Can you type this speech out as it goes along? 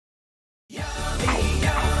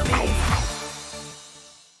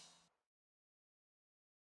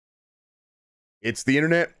It's the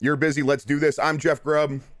internet. You're busy. Let's do this. I'm Jeff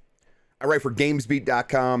Grubb. I write for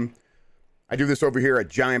GamesBeat.com. I do this over here at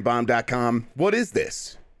GiantBomb.com. What is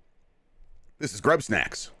this? This is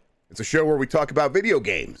GrubbSnax. It's a show where we talk about video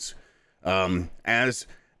games, as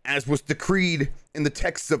was decreed in the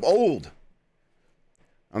texts of old.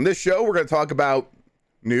 On this show, we're going to talk about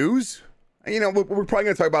news. You know, we're probably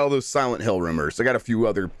going to talk about all those Silent Hill rumors. I got a few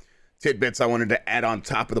other tidbits I wanted to add on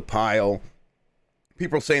top of the pile.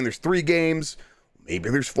 People are saying there's 3 games. Maybe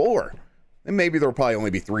there's 4. And maybe there'll probably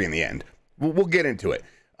only be 3 in the end. We'll get into it.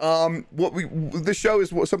 This show is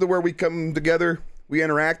something where we come together, we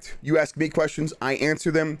interact, you ask me questions, I answer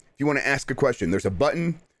them. If you want to ask a question, there's a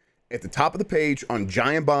button at the top of the page on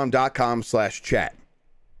giantbomb.com/chat.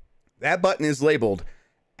 That button is labeled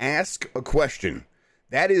Ask a Question.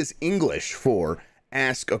 That is English for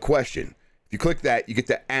ask a question. If you click that, you get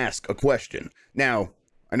to ask a question. Now,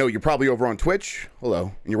 I know you're probably over on Twitch.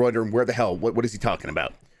 Hello. And you're wondering where the hell, what is he talking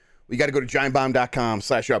about? Well, you got to go to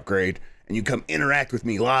giantbomb.com/upgrade and you come interact with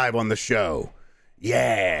me live on the show.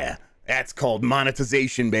 Yeah, that's called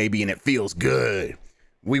monetization, baby, and it feels good.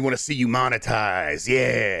 We want to see you monetize.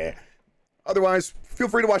 Yeah. Otherwise, feel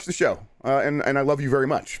free to watch the show. And I love you very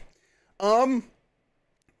much. We're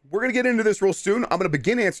going to get into this real soon. I'm going to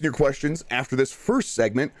begin answering your questions after this first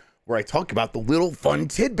segment where I talk about the little fun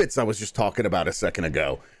tidbits I was just talking about a second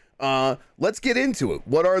ago. Let's get into it.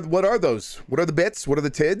 What are those? What are the bits? What are the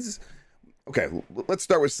tids? Okay, let's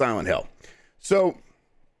start with Silent Hill. So,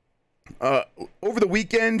 over the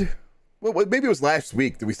weekend, well, maybe it was last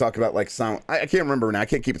week that we talked about like Silent. I can't remember now. I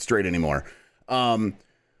can't keep it straight anymore. But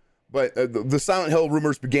the Silent Hill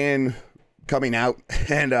rumors began coming out,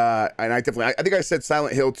 and I think I said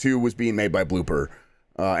Silent Hill 2 was being made by Blooper,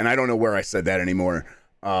 and I don't know where I said that anymore.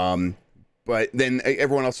 But then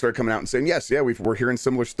everyone else started coming out and saying, yeah, we're hearing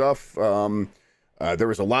similar stuff. There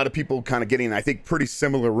was a lot of people kind of getting, I think, pretty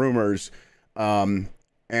similar rumors. And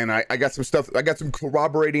I got some stuff, I got some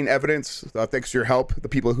corroborating evidence, thanks to your help, the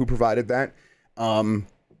people who provided that. And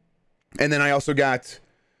then I also got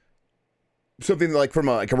something like from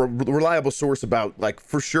a reliable source about, like,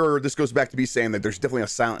 for sure, this goes back to me saying that there's definitely a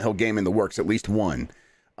Silent Hill game in the works, at least one.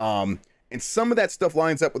 And some of that stuff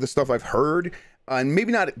lines up with the stuff I've heard. And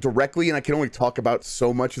maybe not directly, and I can only talk about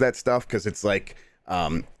so much of that stuff because it's like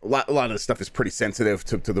a lot of the stuff is pretty sensitive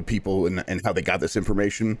to the people and how they got this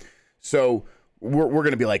information. So we're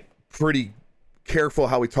going to be like pretty careful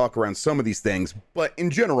how we talk around some of these things. But in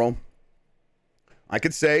general, I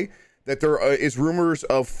could say that there is rumors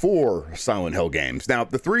of 4 Silent Hill games. Now,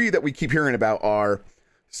 the 3 that we keep hearing about are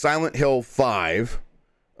Silent Hill 5,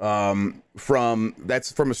 from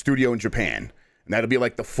a studio in Japan. And that'll be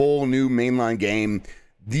like the full new mainline game.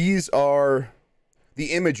 These are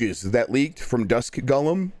the images that leaked from Dusk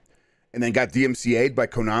Golem and then got DMCA'd by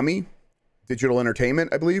Konami Digital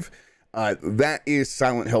Entertainment, I believe. That is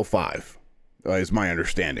Silent Hill 5, is my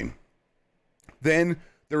understanding. Then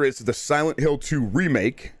there is the Silent Hill 2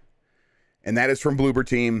 remake, and that is from Bloober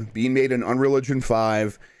Team, being made in Unreal Engine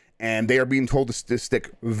 5, and they are being told to stick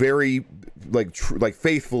very like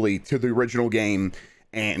faithfully to the original game.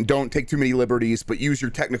 And don't take too many liberties, but use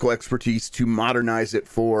your technical expertise to modernize it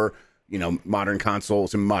for, you know, modern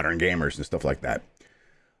consoles and modern gamers and stuff like that.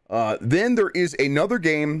 Then there is another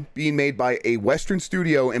game being made by a Western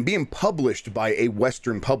studio and being published by a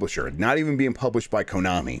Western publisher, not even being published by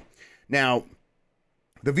Konami. Now,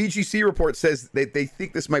 the VGC report says that they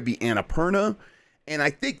think this might be Annapurna, and I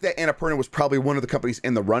think that Annapurna was probably one of the companies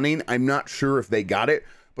in the running. I'm not sure if they got it,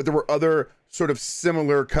 but there were other sort of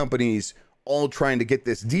similar companies all trying to get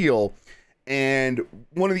this deal. And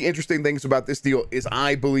one of the interesting things about this deal is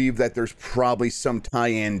I believe that there's probably some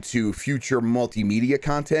tie-in to future multimedia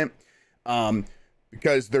content,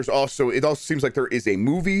 because there's also, it also seems like there is a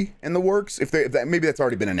movie in the works. Maybe that's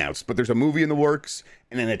already been announced, but there's a movie in the works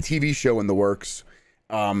and then a TV show in the works.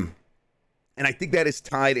 And I think that is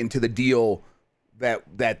tied into the deal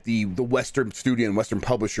that the Western studio and Western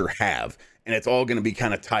publisher have, and it's all going to be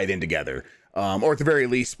kind of tied in together. Or at the very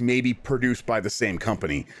least, maybe produced by the same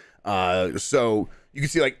company. So you can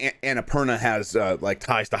see like Annapurna has like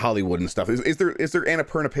ties to Hollywood and stuff. Is there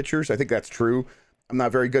Annapurna Pictures? I think that's true. I'm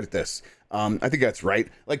not very good at this. I think that's right.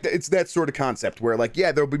 Like it's that sort of concept where like,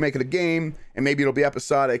 yeah, they'll be making a game and maybe it'll be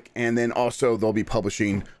episodic, and then also they'll be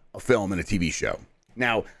publishing a film and a TV show.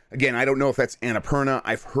 Now, again, I don't know if that's Annapurna.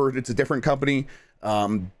 I've heard it's a different company.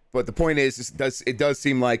 But the point is, it does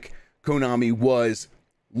seem like Konami was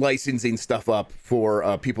licensing stuff up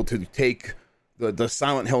for people to take the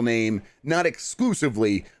Silent Hill name, not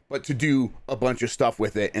exclusively, but to do a bunch of stuff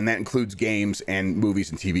with it, and that includes games and movies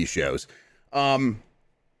and TV shows.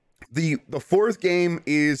 The fourth game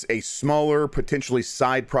is a smaller, potentially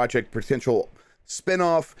side project, potential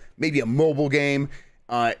spinoff, maybe a mobile game.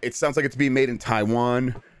 It sounds like it's being made in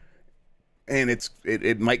Taiwan, and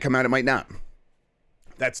it might come out, it might not.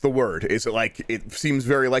 That's the word. Is it like, it seems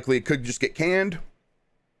very likely it could just get canned?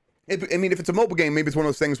 I mean, if it's a mobile game, maybe it's one of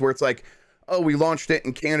those things where it's like, oh, we launched it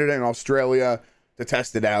in Canada and Australia to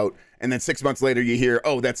test it out, and then 6 months later you hear,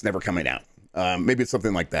 oh, that's never coming out. Maybe it's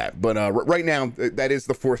something like that. But right now, that is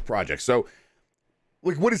the fourth project. So,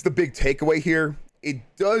 like, what is the big takeaway here? It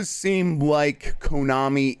does seem like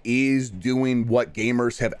Konami is doing what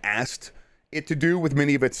gamers have asked it to do with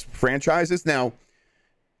many of its franchises. Now,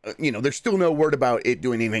 you know, there's still no word about it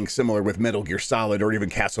doing anything similar with Metal Gear Solid or even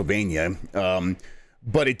Castlevania.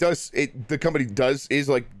 But the company is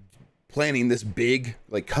like planning this big,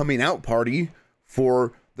 like, coming out party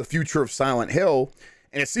for the future of Silent Hill.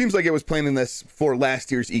 And it seems like it was planning this for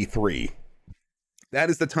last year's E3. That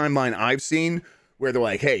is the timeline I've seen, where they're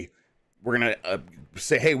like, hey, we're going to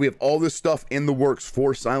say, hey, we have all this stuff in the works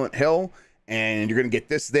for Silent Hill, and you're going to get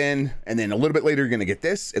this then, and then a little bit later, you're going to get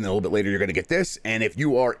this, and then a little bit later, you're going to get this. And if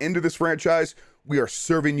you are into this franchise, we are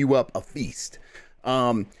serving you up a feast.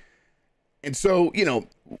 And so, you know,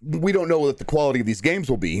 we don't know what the quality of these games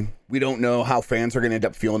will be. We don't know how fans are going to end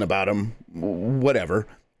up feeling about them, whatever.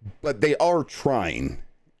 But they are trying,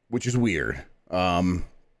 which is weird. When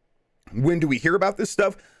do we hear about this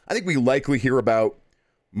stuff? I think we likely hear about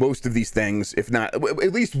most of these things, if not,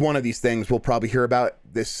 at least one of these things we'll probably hear about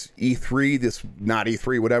this E3, this not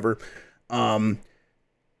E3, whatever.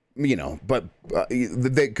 You know, but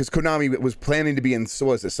because Konami was planning to be in, so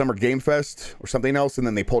was it Summer Game Fest or something else, and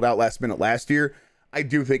then they pulled out last minute last year. I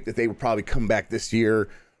do think that they would probably come back this year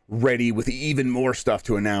ready with even more stuff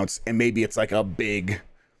to announce, and maybe it's like a big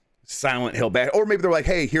Silent Hill back, or maybe they're like,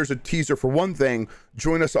 hey, here's a teaser for one thing,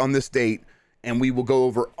 join us on this date, and we will go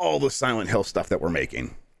over all the Silent Hill stuff that we're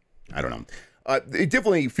making. I don't know. It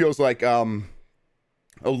definitely feels like a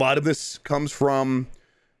lot of this comes from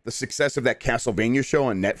the success of that Castlevania show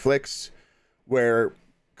on Netflix, where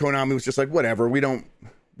Konami was just like, whatever,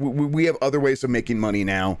 we have other ways of making money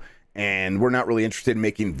now, and we're not really interested in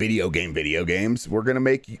making video games. We're going to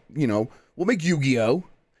make, you know, we'll make Yu-Gi-Oh!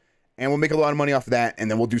 And we'll make a lot of money off of that, and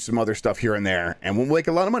then we'll do some other stuff here and there, and we'll make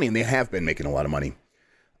a lot of money, and they have been making a lot of money.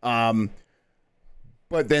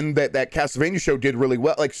 But then that Castlevania show did really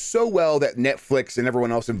well, like so well that Netflix and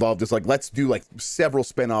everyone else involved is like, let's do like several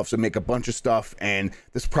spinoffs and make a bunch of stuff, and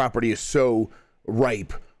this property is so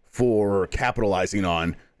ripe for capitalizing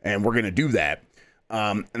on, and we're going to do that.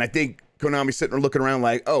 And I think Konami's sitting there looking around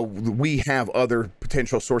like, oh, we have other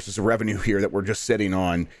potential sources of revenue here that we're just sitting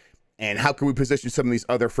on, and how can we position some of these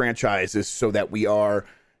other franchises so that we are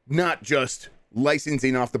not just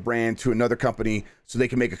licensing off the brand to another company so they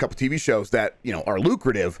can make a couple TV shows that, you know, are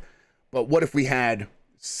lucrative, but what if we had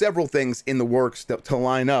several things in the works to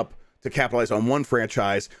line up to capitalize on one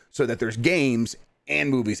franchise so that there's games and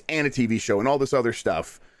movies and a TV show and all this other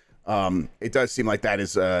stuff. It does seem like that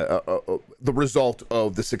is the result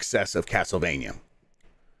of the success of Castlevania.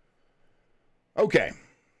 Okay.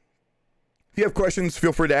 If you have questions,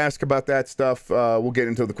 feel free to ask about that stuff. We'll get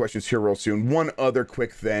into the questions here real soon. One other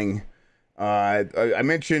quick thing. I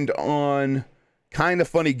mentioned on Kinda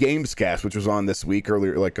Funny Gamescast, which was on this week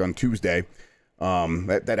earlier, like on Tuesday.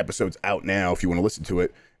 That episode's out now if you want to listen to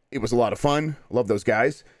it. It was a lot of fun. Love those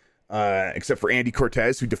guys. Except for Andy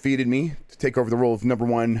Cortez, who defeated me to take over the role of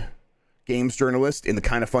 #1 games journalist in the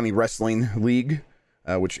Kinda Funny Wrestling League,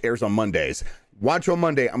 which airs on Mondays. Watch on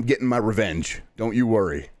Monday. I'm getting my revenge. Don't you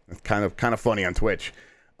worry. It's kind of funny on Twitch.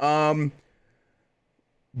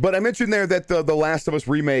 But I mentioned there that the Last of Us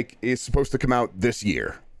remake is supposed to come out this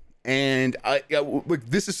year. And look,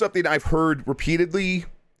 this is something I've heard repeatedly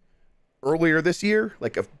earlier this year,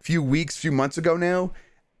 like a few months ago now.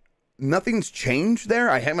 Nothing's changed there.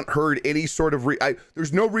 I haven't heard any sort of...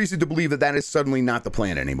 there's no reason to believe that is suddenly not the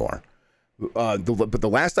plan anymore. But the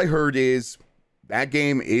last I heard is that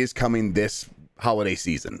game is coming this holiday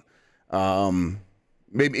season.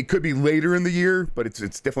 Maybe it could be later in the year, but it's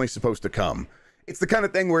definitely supposed to come. It's the kind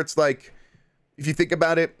of thing where it's like, if you think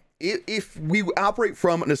about it, if we operate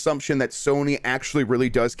from an assumption that Sony actually really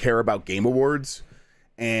does care about Game Awards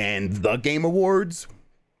and the Game Awards,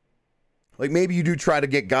 like maybe you do try to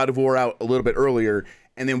get God of War out a little bit earlier,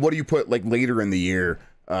 and then what do you put like later in the year?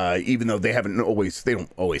 Even though they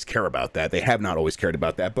don't always care about that. They have not always cared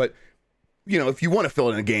about that. But you know, if you want to fill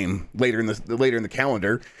in a game later in the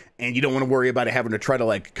calendar, and you don't want to worry about it having to try to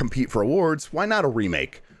like compete for awards, why not a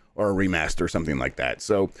remake or a remaster or something like that?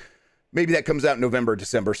 So maybe that comes out in November,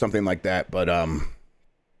 December, something like that. But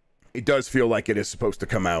it does feel like it is supposed to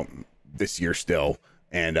come out this year still.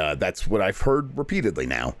 And that's what I've heard repeatedly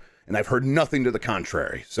now. And I've heard nothing to the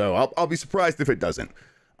contrary. So I'll be surprised if it doesn't.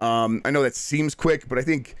 I know that seems quick, but I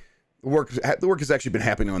think the work has actually been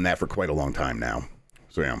happening on that for quite a long time now.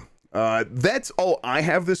 So yeah, that's all I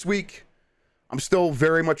have this week. I'm still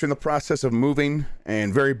very much in the process of moving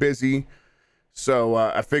and very busy. So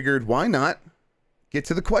I figured, why not get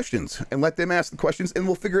to the questions and let them ask the questions, and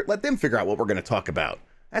let them figure out what we're going to talk about.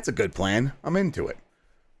 That's a good plan. I'm into it.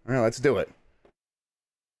 All right, let's do it.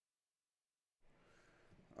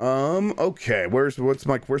 Okay, where's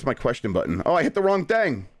my question button? Oh, I hit the wrong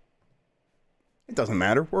thing. It doesn't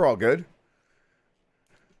matter. We're all good.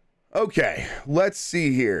 Okay, let's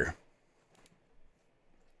see here.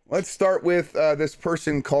 Let's start with this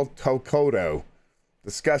person called Tokoto.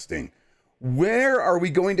 Disgusting. Where are we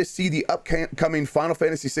going to see the upcoming Final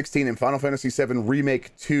Fantasy 16 and Final Fantasy 7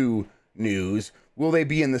 Remake 2 news? Will they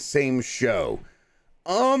be in the same show?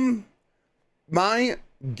 My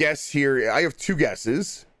guess here, I have two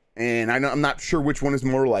guesses, and I'm not sure which one is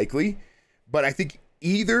more likely, but I think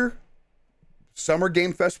either Summer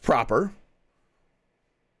Game Fest proper.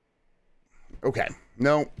 Okay,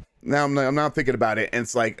 no, now I'm not thinking about it, and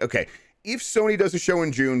it's like, okay, if Sony does a show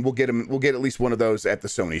in June, we'll get at least one of those at the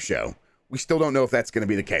Sony show. We still don't know if that's going to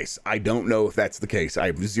be the case. I don't know if that's the case. I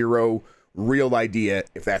have zero real idea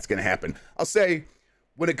if that's going to happen. I'll say,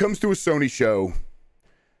 when it comes to a Sony show,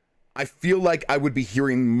 I feel like I would be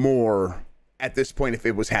hearing more at this point if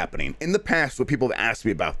it was happening. In the past, when people have asked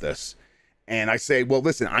me about this, and I say, well,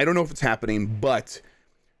 listen, I don't know if it's happening, but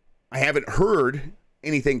I haven't heard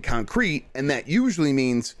anything concrete, and that usually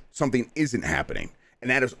means something isn't happening. And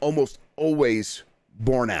that is almost always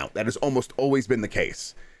borne out. That has almost always been the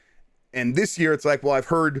case. And this year, it's like, well, I've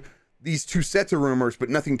heard these two sets of rumors, but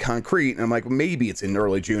nothing concrete. And I'm like, well, maybe it's in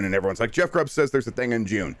early June. And everyone's like, Jeff Grubb says there's a thing in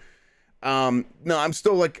June. No, I'm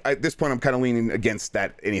still like, at this point, I'm kind of leaning against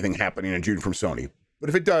that anything happening in June from Sony. But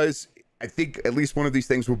if it does, I think at least one of these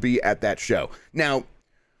things will be at that show. Now,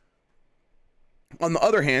 on the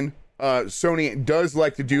other hand, Sony does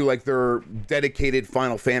like to do like their dedicated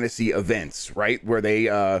Final Fantasy events, right? Where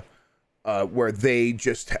they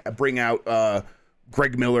just bring out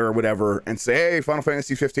Greg Miller or whatever and say, hey, Final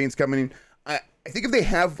Fantasy 15 is coming. I think if they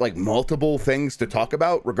have like multiple things to talk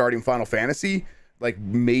about regarding Final Fantasy, like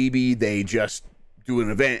maybe they just do an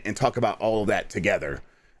event and talk about all of that together.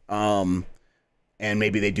 And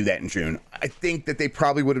maybe they do that in June. I think that they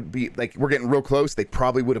probably would be like, we're getting real close. They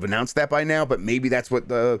probably would have announced that by now, but maybe that's what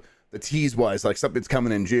the tease was, like something's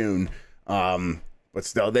coming in June. But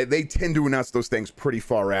still, they tend to announce those things pretty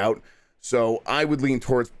far out. So I would lean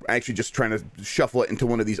towards actually just trying to shuffle it into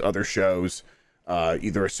one of these other shows,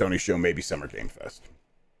 either a Sony show, maybe Summer Game Fest.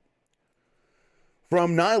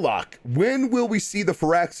 From Nylock, when will we see the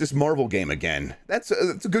Firaxis Marvel game again? That's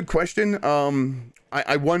a good question.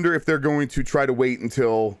 I wonder if they're going to try to wait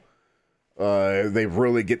until they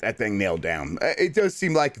really get that thing nailed down. It does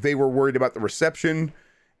seem like they were worried about the reception,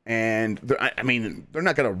 and I mean, they're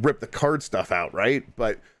not going to rip the card stuff out, right?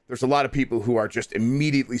 But there's a lot of people who are just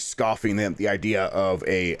immediately scoffing at the idea of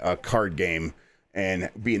a card game and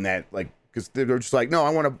being that, like, because they're just like, no, I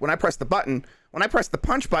want to, when I press the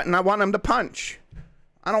punch button, I want them to punch.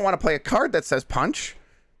 I don't want to play a card that says punch.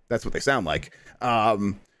 That's what they sound like.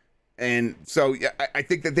 And so yeah, I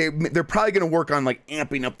think that they're probably going to work on like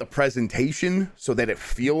amping up the presentation so that it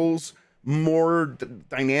feels more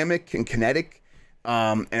dynamic and kinetic.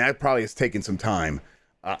 And that probably has taken some time.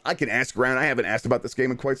 I can ask around. I haven't asked about this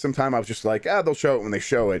game in quite some time. I was just like, they'll show it when they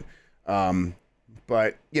show it.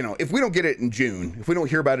 But you know, if we don't get it in June, if we don't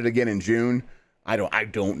hear about it again in June, I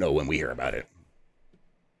don't know when we hear about it.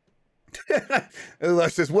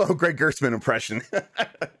 Let's just, well, Greg Gerstmann impression.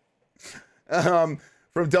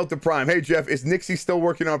 From Delta Prime. Hey, Jeff, is Nixie still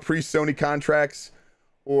working on pre-Sony contracts,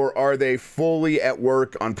 or are they fully at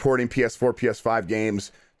work on porting PS4, PS5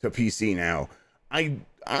 games to PC now?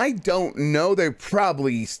 I don't know. They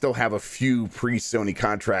probably still have a few pre-Sony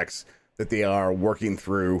contracts that they are working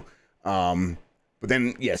through. But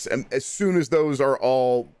then, yes, as soon as those are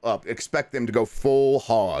all up, expect them to go full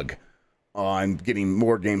hog on getting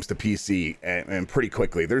more games to PC and pretty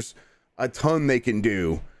quickly. There's a ton they can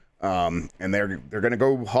do. And they're going to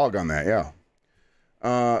go hog on that. Yeah.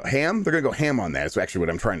 Ham. They're going to go ham on that. That's actually what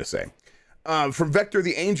I'm trying to say. From Vector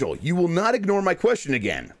the Angel, you will not ignore my question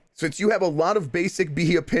again. Since you have a lot of basic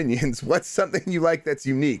B opinions, what's something you like that's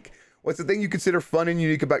unique? What's the thing you consider fun and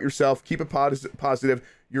unique about yourself? Keep it positive.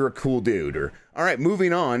 You're a cool dude. Or, all right,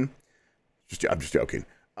 moving on. I'm just joking.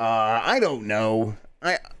 I don't know.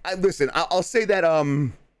 I listen, I'll say that,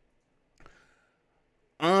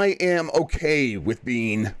 I am okay with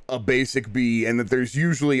being a basic B, and that there's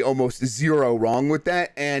usually almost zero wrong with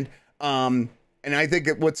that. And I think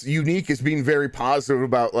that what's unique is being very positive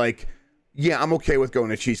about, like, yeah, I'm okay with going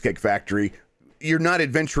to Cheesecake Factory. You're not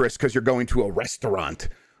adventurous because you're going to a restaurant.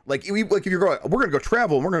 Like if you're going, we're gonna go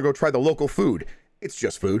travel and we're gonna go try the local food. It's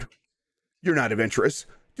just food. You're not adventurous.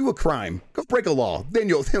 Do a crime. Go break a law. Then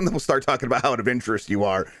we'll start talking about how adventurous you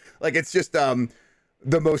are. Like, it's just the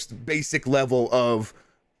most basic level of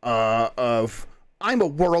I'm a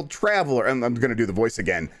world traveler. I'm gonna do the voice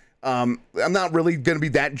again. I'm not really gonna be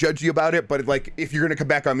that judgy about it, but like, if you're gonna come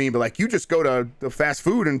back on me and be like, you just go to the fast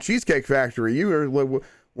food and Cheesecake Factory, you are, well,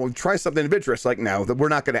 try something adventurous. Like, no, that we're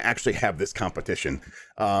not gonna actually have this competition.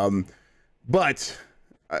 But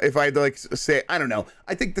if I'd like say, I don't know,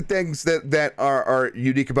 I think the things that are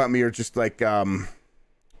unique about me are just like, I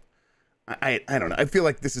don't know. I feel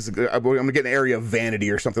like this is I'm gonna get an area of vanity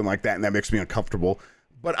or something like that, and that makes me uncomfortable.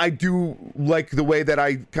 But I do like the way that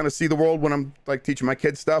I kind of see the world when I'm like teaching my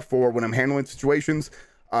kids stuff or when I'm handling situations.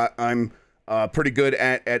 I'm pretty good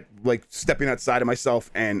at like stepping outside of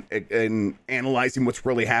myself and analyzing what's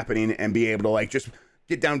really happening and be able to like just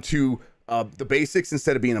get down to the basics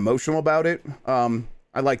instead of being emotional about it.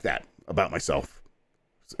 I like that about myself,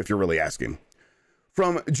 if you're really asking.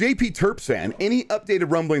 From JP Terps fan, any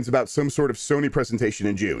updated rumblings about some sort of Sony presentation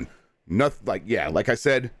in June? Nothing. Like I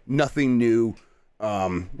said, nothing new.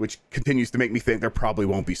 Which continues to make me think there probably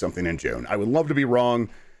won't be something in June. I would love to be wrong.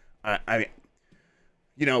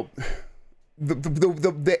 You know,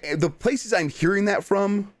 the places I'm hearing that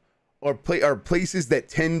from are places that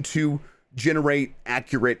tend to generate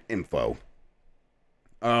accurate info.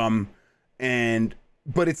 But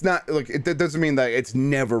it's not like that doesn't mean that it's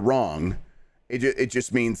never wrong. It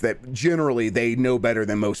just means that generally they know better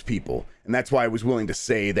than most people, and that's why I was willing to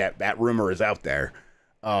say that rumor is out there.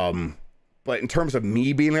 But in terms of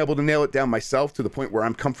me being able to nail it down myself to the point where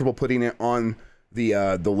I'm comfortable putting it on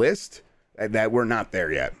the list, that we're not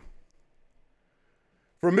there yet.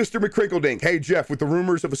 From Mr. McCrinkledink, hey Jeff, with the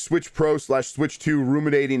rumors of a Switch Pro / Switch 2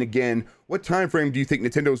 ruminating again, what time frame do you think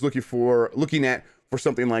Nintendo is looking at for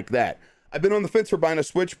something like that? I've been on the fence for buying a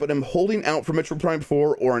Switch, but I'm holding out for Metroid Prime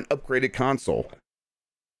 4 or an upgraded console.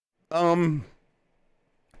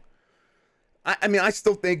 I mean, I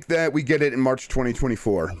still think that we get it in March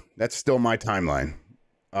 2024. That's still my timeline.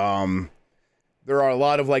 There are a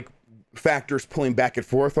lot of like factors pulling back and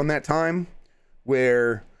forth on that time,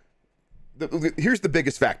 where here's the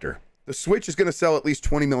biggest factor. The Switch is going to sell at least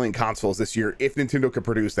 20 million consoles this year if Nintendo can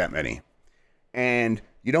produce that many. And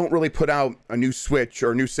you don't really put out a new Switch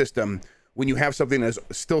or a new system when you have something that's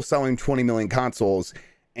still selling 20 million consoles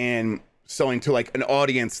and selling to like an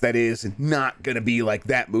audience that is not going to be like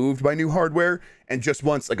that moved by new hardware and just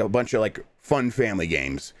wants like a bunch of like fun family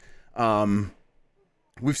games.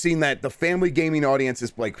 We've seen that the family gaming audience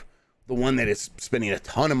is like the one that is spending a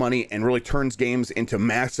ton of money and really turns games into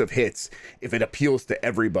massive hits if it appeals to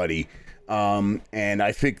everybody. And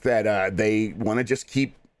I think that they want to just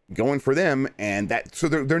keep going for them, and that so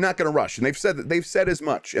they're not going to rush. And they've said as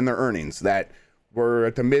much in their earnings that we're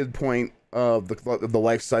at the midpoint of the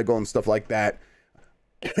life cycle and stuff like that.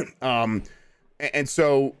 And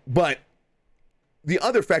so, but the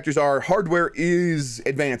other factors are hardware is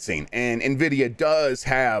advancing, and Nvidia does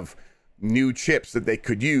have new chips that they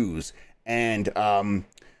could use, and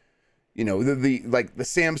you know, the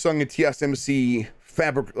Samsung and TSMC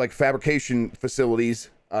fabrication facilities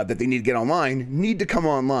that they need to get online need to come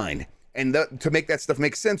online, and to make that stuff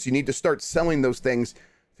make sense, you need to start selling those things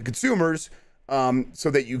to consumers, so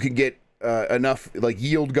that you can get enough like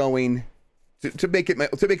yield going to make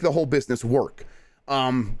the whole business work.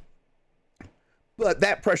 But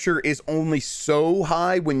that pressure is only so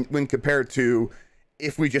high when compared to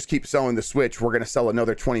if we just keep selling the Switch, we're going to sell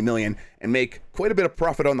another 20 million and make quite a bit of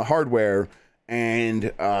profit on the hardware. And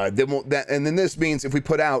then this means if we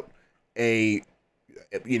put out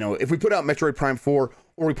if we put out Metroid Prime 4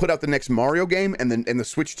 or we put out the next Mario game and the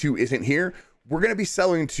Switch 2 isn't here, we're going to be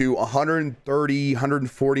selling to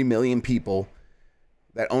 140 million people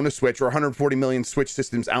that own a Switch, or 140 million Switch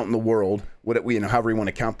systems out in the world, however you want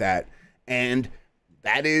to count that. And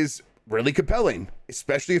that is really compelling,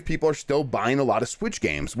 especially if people are still buying a lot of Switch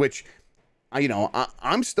games, which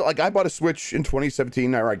I'm still like, I bought a Switch in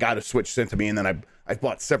 2017, or I got a Switch sent to me, and then I've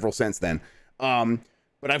bought several since then.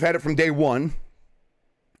 But I've had it from day one,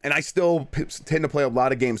 and I still tend to play a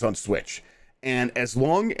lot of games on Switch. And as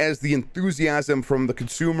long as the enthusiasm from the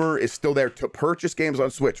consumer is still there to purchase games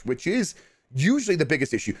on Switch, which is usually the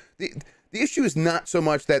biggest issue. The issue is not so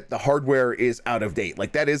much that the hardware is out of date.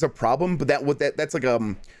 Like, that is a problem, but that's like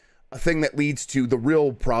a thing that leads to the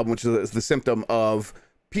real problem, which is the symptom of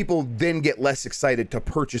people then get less excited to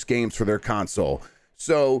purchase games for their console.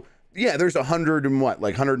 So yeah, there's 100 and what,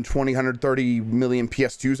 like 120, 130 million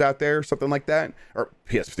PS2s out there, something like that, or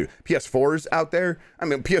PS4s out there. I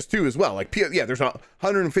mean, PS2 as well. Like, yeah, there's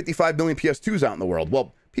 155 million PS2s out in the world.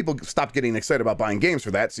 Well, people stopped getting excited about buying games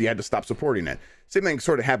for that, so you had to stop supporting it. Same thing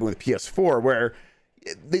sort of happened with PS4, where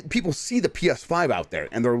people see the PS5 out there,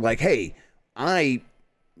 and they're like, hey, I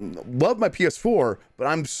love my PS4, but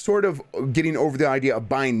I'm sort of getting over the idea of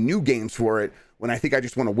buying new games for it when I think I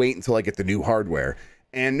just want to wait until I get the new hardware.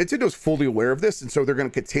 And Nintendo's fully aware of this, and so they're going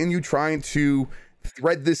to continue trying to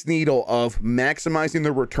thread this needle of maximizing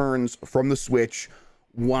the returns from the Switch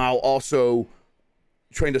while also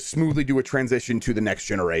trying to smoothly do a transition to the next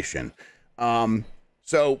generation.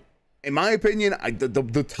 So in my opinion,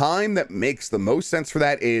 the time that makes the most sense for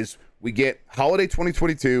that is we get holiday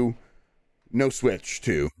 2022, no Switch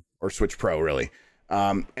 2 or Switch Pro really.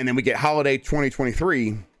 And then we get holiday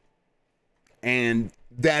 2023, and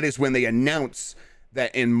that is when they announce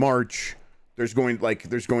that in March there's going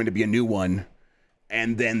to be a new one,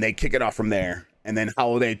 and then they kick it off from there. And then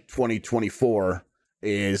holiday 2024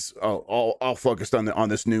 is all focused on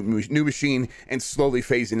this new machine and slowly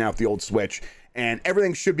phasing out the old Switch. And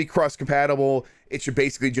everything should be cross compatible. It should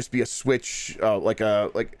basically just be a Switch,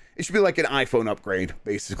 it should be like an iPhone upgrade,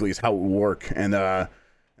 basically, is how it will work. And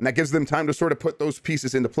that gives them time to sort of put those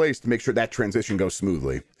pieces into place to make sure that transition goes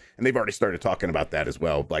smoothly. And they've already started talking about that as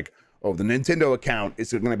well. Like, oh, the Nintendo account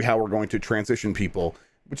is going to be how we're going to transition people,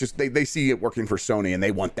 which is they see it working for Sony and they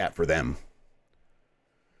want that for them.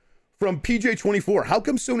 From PJ24, how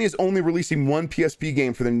come Sony is only releasing one PSP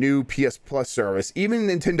game for the new PS Plus service? Even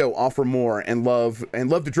Nintendo offer more and love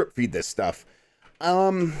to drip feed this stuff.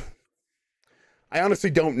 I honestly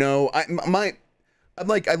don't know. I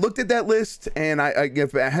looked at that list and I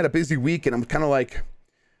had a busy week, and I'm kind of like,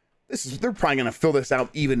 they're probably going to fill this out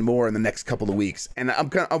even more in the next couple of weeks. And I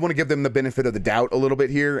want to give them the benefit of the doubt a little bit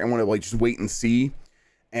here. I want to just wait and see.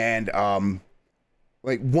 And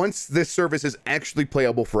once this service is actually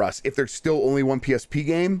playable for us, if there's still only one PSP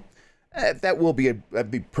game,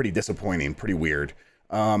 that'd be pretty disappointing, pretty weird.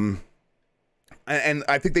 And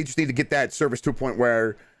I think they just need to get that service to a point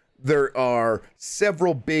where there are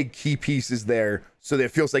several big key pieces there, so that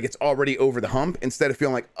it feels like it's already over the hump, instead of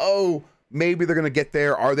feeling like, oh, maybe they're going to get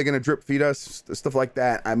there. Are they going to drip feed us? Stuff like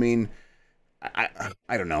that. I mean, I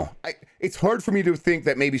don't know. It's hard for me to think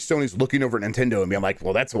that maybe Sony's looking over at Nintendo and being like,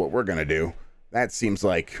 well, that's what we're going to do. That seems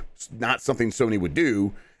like not something Sony would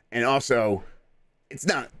do. And also, it's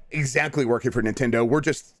not exactly working for Nintendo. We're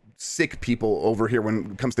just sick people over here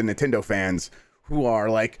when it comes to Nintendo fans who are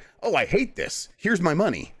like, oh, I hate this. Here's my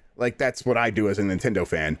money. Like, that's what I do as a Nintendo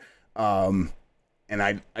fan. And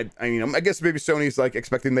I guess maybe Sony's like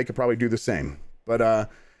expecting they could probably do the same. But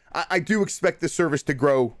I do expect the service to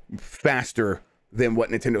grow faster than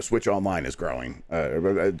what Nintendo Switch Online is growing.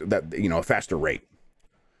 A faster rate.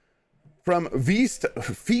 From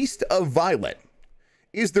Feast of Violet.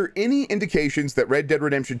 Is there any indications that Red Dead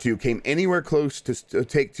Redemption 2 came anywhere close to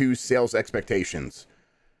Take-Two's sales expectations?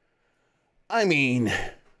 I mean,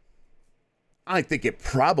 I think it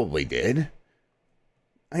probably did.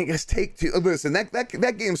 I guess Take-Two, listen,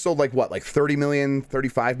 that game sold like what, like 30 million,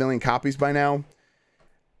 35 million copies by now?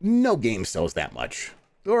 No game sells that much.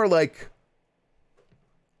 There are like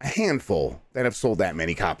a handful that have sold that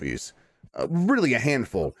many copies. Really a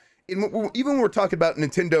handful. Even when we're talking about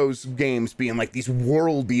Nintendo's games being like these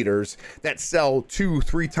world beaters that sell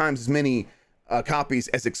 2-3 times as many copies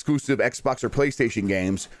as exclusive Xbox or PlayStation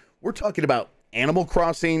games, we're talking about Animal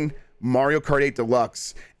Crossing, Mario Kart 8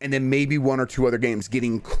 Deluxe, and then maybe one or two other games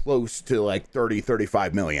getting close to like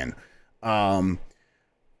 30-35 million.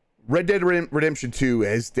 Red Dead Redemption 2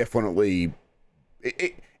 has definitely...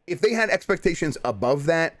 if they had expectations above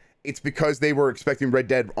that, it's because they were expecting Red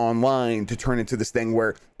Dead Online to turn into this thing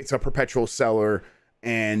where it's a perpetual seller,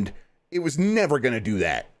 and it was never going to do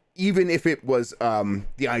that, even if it was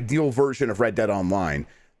the ideal version of Red Dead Online.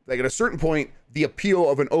 Like, at a certain point, the appeal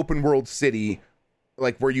of an open world city,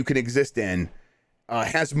 like where you can exist in,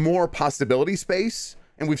 has more possibility space.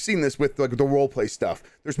 And we've seen this with like the roleplay stuff.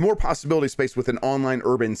 There's more possibility space with an online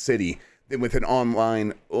urban city than with an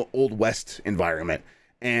online Old West environment.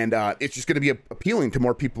 And it's just going to be appealing to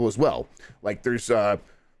more people as well. Like, there's,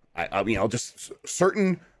 just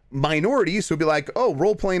certain minorities who'll be like, oh,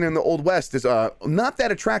 role-playing in the Old West is not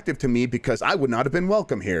that attractive to me because I would not have been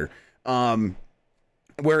welcome here.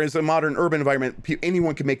 Whereas a modern urban environment,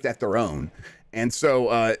 anyone can make that their own. And so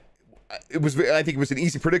I think it was an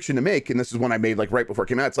easy prediction to make, and this is one I made like right before it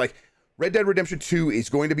came out. It's like, Red Dead Redemption 2 is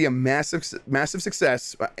going to be a massive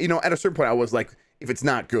success. At a certain point, I was like, if it's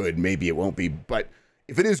not good, maybe it won't be. But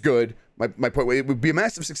if it is good, my point, it would be a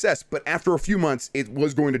massive success, but after a few months, it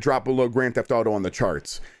was going to drop below Grand Theft Auto on the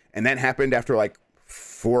charts. And that happened after like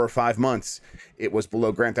 4 or 5 months. It was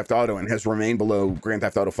below Grand Theft Auto and has remained below Grand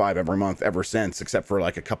Theft Auto 5 every month ever since, except for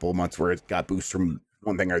like a couple of months where it got boosts from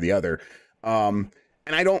one thing or the other. And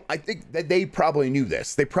I think that they probably knew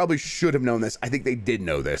this. They probably should have known this. I think they did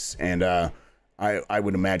know this. And I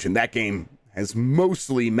would imagine that game has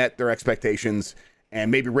mostly met their expectations,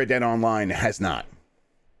 and maybe Red Dead Online has not.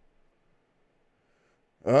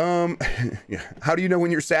 Yeah. How do you know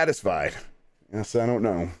when you're satisfied? Yes, I don't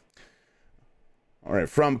know. All right,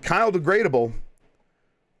 from Kyle Degradable,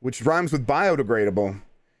 which rhymes with biodegradable.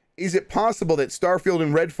 Is it possible that Starfield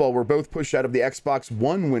and Redfall were both pushed out of the Xbox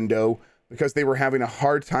One window because they were having a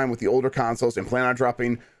hard time with the older consoles and plan on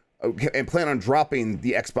dropping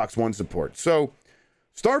the Xbox One support? So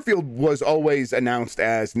Starfield was always announced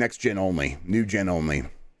as next gen only, new gen only.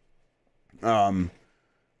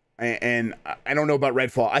 And I don't know about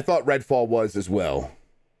Redfall. I thought Redfall was as well.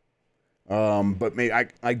 But maybe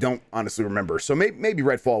I don't honestly remember. So maybe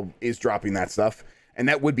Redfall is dropping that stuff, and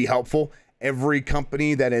that would be helpful. Every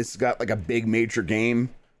company that has got like a big major game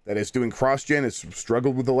that is doing cross-gen has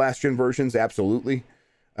struggled with the last-gen versions, absolutely.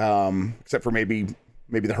 Except for maybe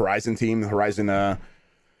the Horizon team,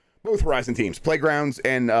 both Horizon teams, Playgrounds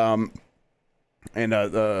and the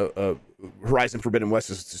Horizon Forbidden West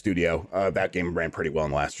studio. That game ran pretty well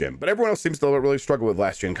in last gen, but everyone else seems to really struggle with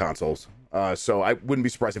last gen consoles. So I wouldn't be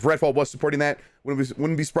surprised if Redfall was supporting that.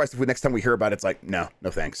 Wouldn't be surprised if next time we hear about it, it's like, no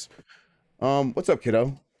thanks. What's up,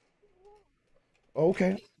 kiddo?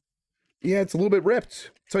 Okay. Yeah, it's a little bit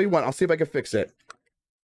ripped. Tell you what, I'll see if I can fix it.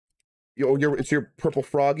 It's your purple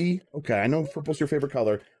froggy. Okay, I know purple's your favorite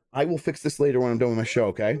color. I will fix this later when I'm done with my show.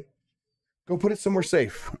 Okay. Go put it somewhere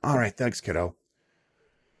safe. All right, thanks, kiddo.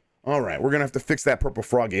 All right, we're gonna have to fix that purple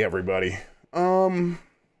froggy, everybody. All right,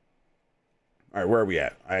 where are we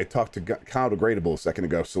at? I talked to Kyle Degradable a second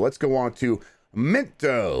ago, so let's go on to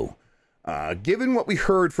Minto. Given what we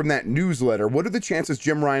heard from that newsletter, what are the chances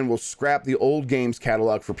Jim Ryan will scrap the old games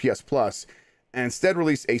catalog for PS Plus and instead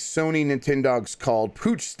release a Sony Nintendogs called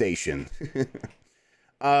Pooch Station?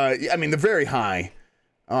 I mean, they're very high.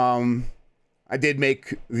 I did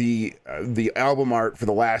make the album art for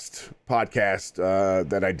the last podcast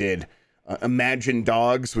that I did. Imagine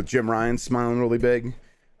Dogs with Jim Ryan smiling really big.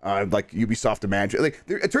 Like Ubisoft Imagine. Like,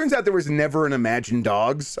 it turns out there was never an Imagine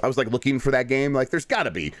Dogs. I was like looking for that game. Like, there's gotta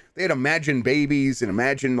be. They had Imagine Babies and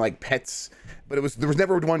Imagine like Pets, but there was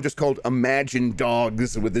never one just called Imagine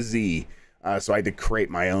Dogs with a Z. So I had to create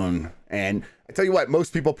my own. And I tell you what,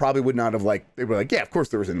 most people probably would not have they were like, yeah, of course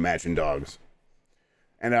there was an Imagine Dogs.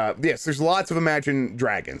 And yes, there's lots of Imagine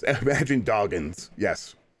Dragons, Imagine Doggins.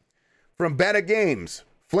 Yes. From Beta Games.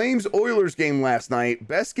 Flames Oilers game last night.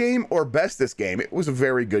 Best game or bestest game? It was a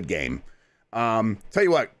very good game. Tell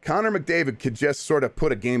you what, Connor McDavid could just sort of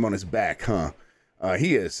put a game on his back, huh?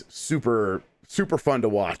 He is super, super fun to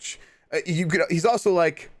watch. He's also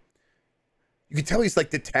like, you can tell he's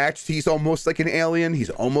like detached. He's almost like an alien.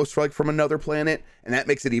 He's almost like from another planet. And that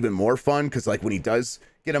makes it even more fun because like when he does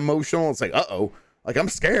get emotional, it's like, uh-oh, like I'm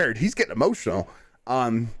scared. He's getting emotional.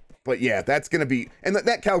 But yeah, that's going to be, and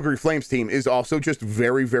that Calgary Flames team is also just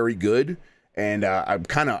very, very good. And I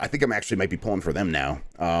think I'm actually might be pulling for them now.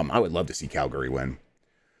 I would love to see Calgary win.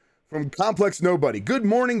 From Complex Nobody. Good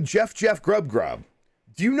morning, Jeff Grubb.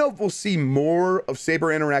 Do you know if we'll see more of Saber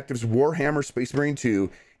Interactive's Warhammer Space Marine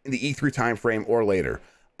 2 in the E3 timeframe or later?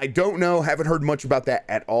 I don't know. Haven't heard much about that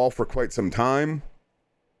at all for quite some time.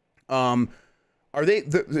 Are they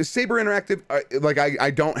the Saber Interactive?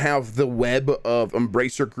 I don't have the web of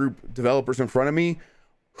Embracer Group developers in front of me.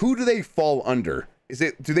 Who do they fall under?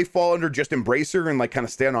 Do they fall under just Embracer and like kind of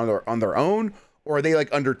stand on their own, or are they like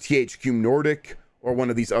under THQ Nordic or one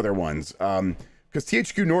of these other ones? Because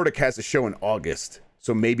THQ Nordic has a show in August,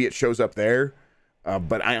 so maybe it shows up there.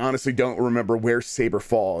 But I honestly don't remember where Saber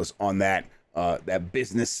falls on that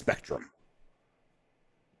business spectrum.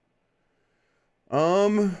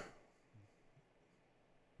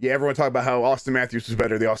 Yeah, everyone talk about how Austin Matthews was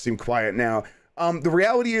better. They all seem quiet now. The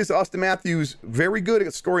reality is Austin Matthews, very good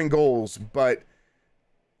at scoring goals, but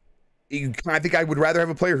I think I would rather have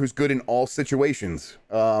a player who's good in all situations.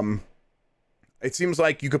 It seems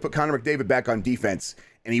like you could put Connor McDavid back on defense,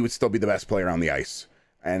 and he would still be the best player on the ice.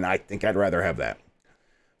 And I think I'd rather have that.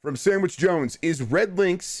 From Sandwich Jones, is Red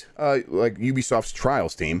Lynx, like Ubisoft's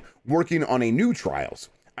Trials team, working on a new Trials?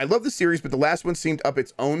 I love the series, but the last one seemed up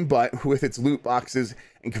its own butt with its loot boxes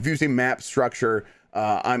and confusing map structure.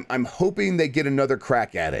 I'm hoping they get another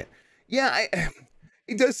crack at it. Yeah,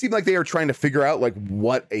 it does seem like they are trying to figure out like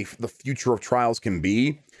what the future of Trials can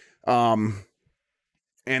be.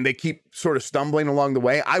 and they keep sort of stumbling along the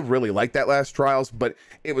way. I really like that last Trials, but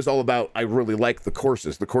it was all about, I really like the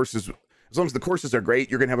courses. The courses, as long as the courses are great,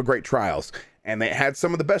 you're going to have a great Trials. And they had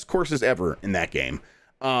some of the best courses ever in that game.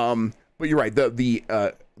 But you're right,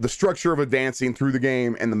 the structure of advancing through the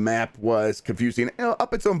game and the map was confusing.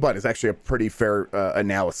 Up its own butt is actually a pretty fair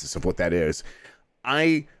analysis of what that is.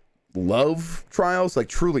 I love Trials, like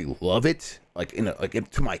truly love it. Like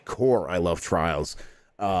to my core, I love Trials.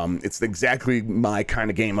 It's exactly my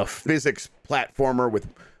kind of game, a physics platformer with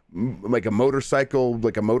like a motorcycle,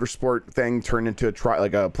 like a motorsport thing turned into a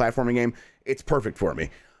platforming game. It's perfect for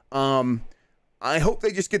me. I hope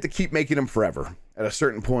they just get to keep making them forever at a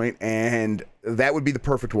certain point, and that would be the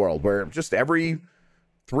perfect world where just every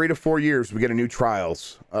 3 to 4 years we get a new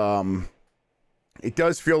Trials. It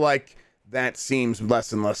does feel like that seems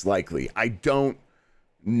less and less likely. I don't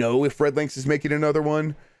know if Red Lynx is making another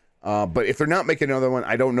one, but if they're not making another one,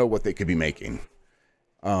 I don't know what they could be making.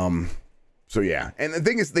 So yeah, and the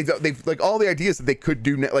thing is, they've like all the ideas that they could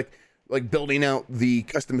do, like building out the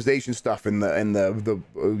customization stuff and the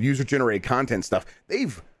user generated content stuff.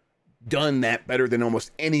 They've done that better than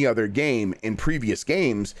almost any other game in previous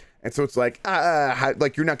games. And so it's like,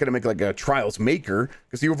 like you're not going to make like a Trials Maker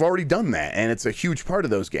because you've already done that. And it's a huge part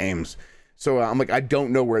of those games. So I'm like, I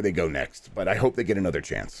don't know where they go next, but I hope they get another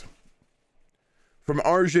chance. From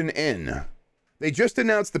Arjun N. They just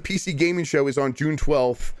announced the PC Gaming Show is on June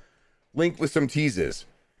 12th. Link with some teases.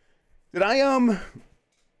 Did I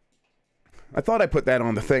thought I put that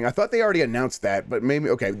on the thing. I thought they already announced that, but maybe,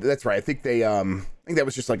 okay, that's right. I think they, I think that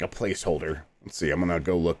was just like a placeholder. Let's see. I'm going to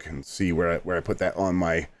go look and see where I put that on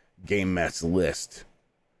my Game Mess list.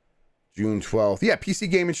 June 12th. Yeah,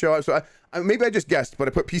 PC Gaming Show. So maybe I just guessed, but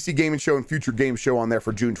I put PC Gaming Show and Future Game Show on there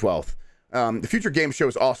for June 12th. The Future Game Show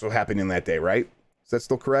is also happening that day, right? Is that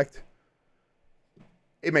still correct?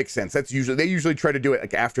 It makes sense. That's usually, they usually try to do it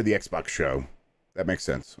like after the Xbox show. That makes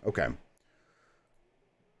sense. Okay.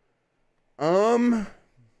 From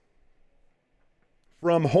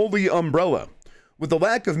Holy Umbrella. With the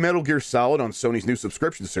lack of Metal Gear Solid on Sony's new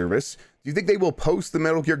subscription service, do you think they will post the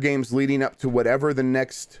Metal Gear games leading up to whatever the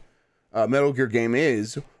next Metal Gear game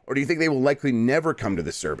is? Or do you think they will likely never come to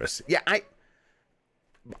the service? Yeah,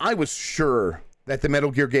 I was sure that the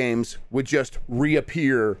Metal Gear games would just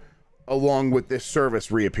reappear along with this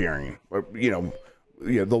service reappearing. Or,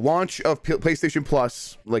 the launch of PlayStation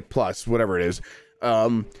Plus, like Plus, whatever it is.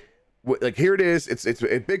 Like here it is. It's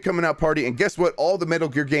a big coming out party, and guess what? All the Metal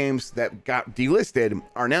Gear games that got delisted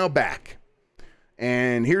are now back.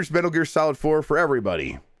 And here's Metal Gear Solid 4 for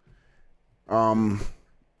everybody.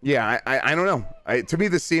 Yeah, I don't know. To me,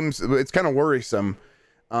 this seems, it's kind of worrisome.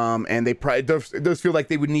 And they probably, it does feel like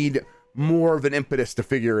they would need more of an impetus to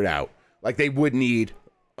figure it out. Like they would need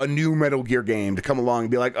a new Metal Gear game to come along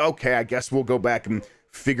and be like, okay, I guess we'll go back and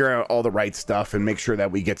figure out all the right stuff and make sure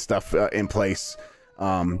that we get stuff in place.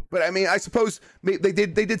 But I mean, I suppose they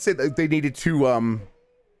did say that they needed to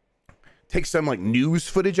take some like news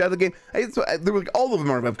footage out of the game. They were like, all of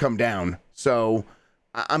them have come down, so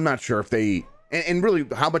I'm not sure if they and really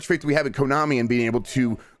how much faith do we have in Konami and being able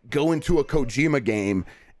to go into a Kojima game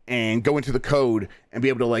and go into the code and be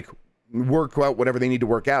able to like work out whatever they need to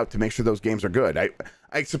work out to make sure those games are good.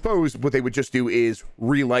 I suppose what they would just do is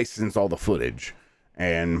relicense all the footage,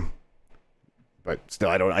 but still,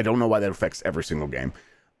 I don't know why that affects every single game.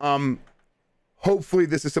 Hopefully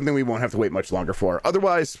this is something we won't have to wait much longer for.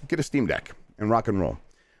 Otherwise, get a Steam Deck and rock and roll.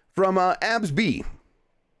 From Abs B.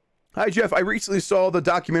 Hi, Jeff. I recently saw the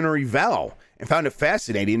documentary Val and found it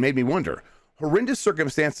fascinating and made me wonder, horrendous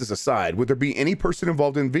circumstances aside, would there be any person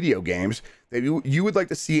involved in video games that you would like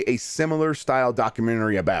to see a similar style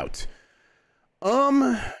documentary about?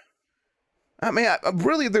 I mean,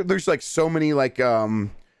 really, there's like so many like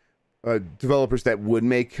developers that would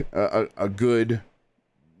make a good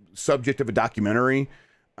subject of a documentary.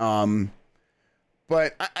 But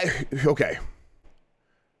okay.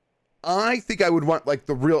 I think I would want like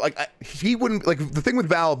the real, like he wouldn't, like the thing with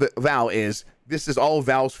Val is this is all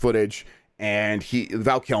Val's footage and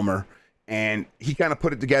Val Kilmer, and he kind of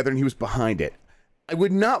put it together and he was behind it. I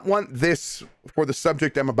would not want this for the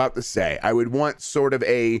subject I'm about to say. I would want sort of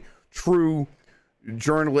a true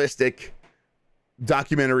journalistic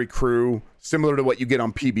documentary crew similar to what you get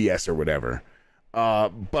on PBS or whatever.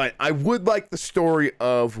 But I would like the story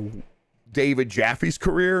of David Jaffe's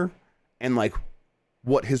career and like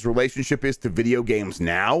what his relationship is to video games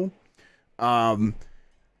now. And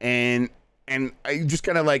I just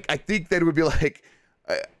kind of like, I think that it would be like,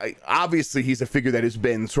 obviously he's a figure that has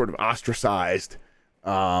been sort of ostracized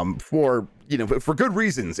for good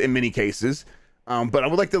reasons in many cases. But I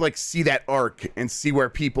would like to like see that arc and see where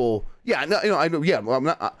people, yeah, no, I know, yeah, well, I'm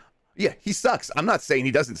not, yeah, he sucks. I'm not saying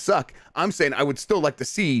he doesn't suck. I'm saying I would still like to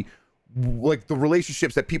see like the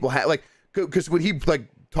relationships that people have, like, because when he like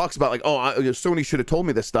talks about like, Sony should have told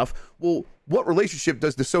me this stuff. Well, what relationship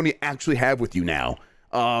does the Sony actually have with you now?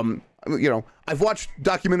 I've watched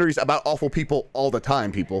documentaries about awful people all the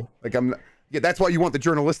time. People like that's why you want the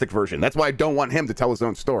journalistic version. That's why I don't want him to tell his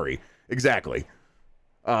own story. Exactly.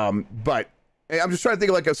 But I'm just trying to think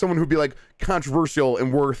of like someone who'd be like controversial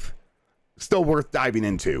and still worth diving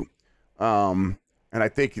into. And I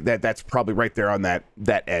think that's probably right there on that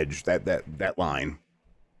edge, that line.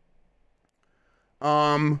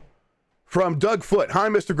 From Doug Foot, hi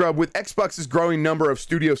Mr. Grubb. With Xbox's growing number of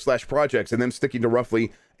studio/projects and them sticking to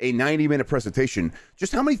roughly a 90-minute presentation,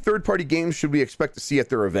 just how many third-party games should we expect to see at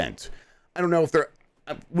their event? I don't know if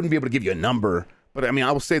I wouldn't be able to give you a number, but I mean,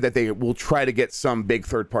 I will say that they will try to get some big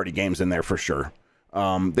third-party games in there for sure.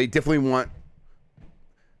 They definitely want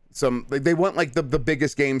they want like the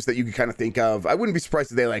biggest games that you can kind of think of. I wouldn't be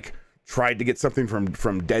surprised if they like tried to get something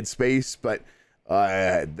from Dead Space, but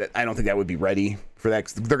I don't think that would be ready for that.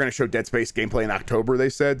 They're going to show Dead Space gameplay in October, they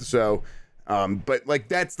said. So, but like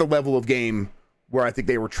that's the level of game where I think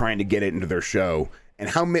they were trying to get it into their show. And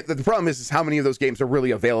the problem is how many of those games are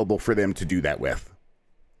really available for them to do that with.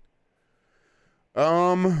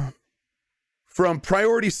 From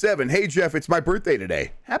Priority 7, hey Jeff, it's my birthday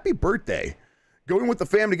today. Happy birthday. Going with the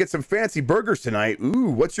fam to get some fancy burgers tonight. Ooh,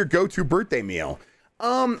 what's your go-to birthday meal?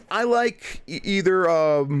 I like either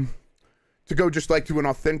to go just like to an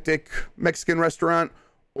authentic Mexican restaurant,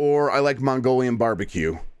 or I like Mongolian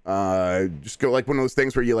barbecue. Just go like one of those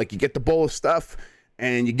things where you get the bowl of stuff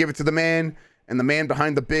and you give it to the man, and the man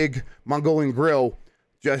behind the big Mongolian grill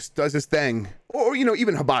just does his thing. Or,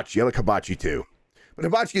 even hibachi. I like hibachi too. But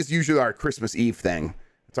hibachi is usually our Christmas Eve thing.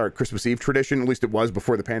 It's our Christmas Eve tradition. At least it was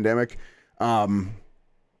before the pandemic.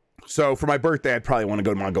 So for my birthday, I'd probably want to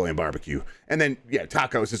go to Mongolian barbecue. And then, yeah,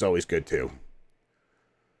 tacos is always good too.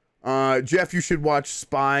 Jeff, you should watch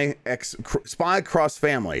Spy Cross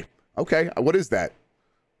Family. Okay, what is that?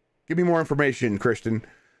 Give me more information, Christian.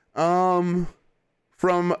 From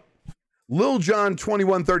Lil John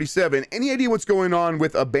 2137, any idea what's going on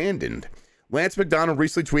with Abandoned? Lance McDonald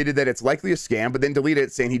recently tweeted that it's likely a scam, but then deleted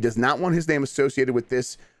it, saying he does not want his name associated with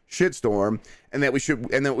this shitstorm, and that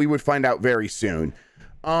we would find out very soon.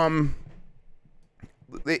 I mean,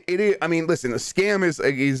 listen, a scam is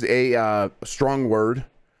a strong word,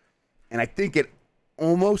 and I think it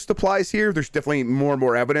almost applies here. There's definitely more and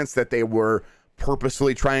more evidence that they were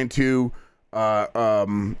purposely trying to,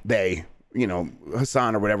 Hassan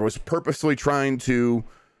or whatever was purposely trying to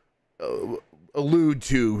allude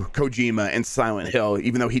to Kojima and Silent Hill,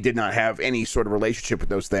 even though he did not have any sort of relationship with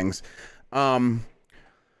those things.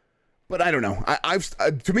 But I don't know.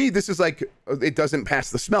 To me, this is like, it doesn't pass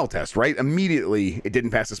the smell test, right? Immediately, it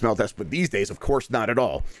didn't pass the smell test, but these days, of course, not at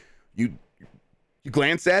all. You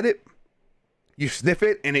glance at it, you sniff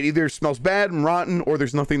it, and it either smells bad and rotten, or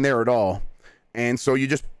there's nothing there at all. And so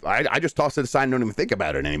I just toss it aside and don't even think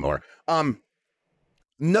about it anymore.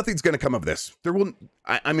 Nothing's going to come of this.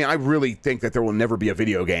 I really think that there will never be a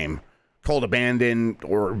video game called Abandoned,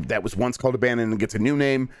 or that was once called Abandoned and gets a new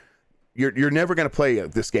name. You're never going to play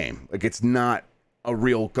this game. Like, it's not a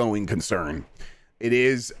real going concern. It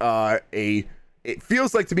is it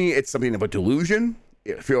feels like to me it's something of a delusion.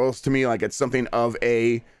 It feels to me like it's something of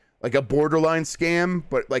a borderline scam,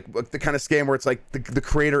 but like the kind of scam where it's like the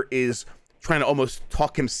creator is trying to almost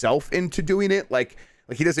talk himself into doing it. Like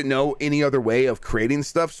he doesn't know any other way of creating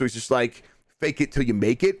stuff, so he's just like, fake it till you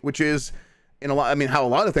make it, which is how a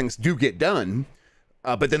lot of things do get done.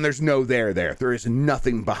 But then there's no there. There is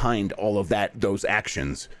nothing behind all of those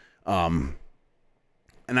actions. And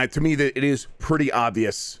to me, that it is pretty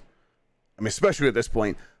obvious. I mean, especially at this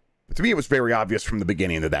point, but to me, it was very obvious from the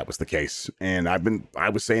beginning that was the case. And I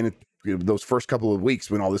was saying it those first couple of weeks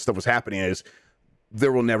when all this stuff was happening, is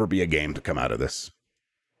there will never be a game to come out of this.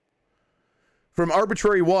 From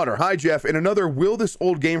Arbitrary Water, hi Jeff. In another will this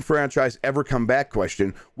old game franchise ever come back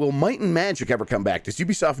question, will Might and Magic ever come back? Does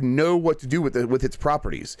Ubisoft know what to do with its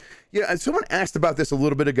properties? Yeah, someone asked about this a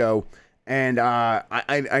little bit ago, and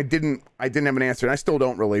I didn't have an answer, and I still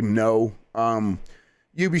don't really know.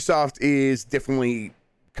 Ubisoft is definitely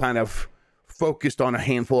kind of focused on a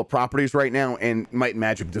handful of properties right now, and Might and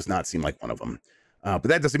Magic does not seem like one of them. But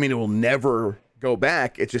that doesn't mean it will never go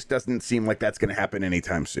back. It just doesn't seem like that's going to happen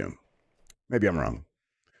anytime soon. Maybe I'm wrong.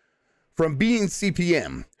 From Being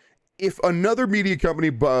CPM, if another media company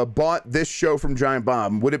bought this show from Giant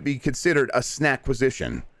Bomb, would it be considered a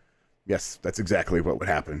snackquisition? Yes, that's exactly what would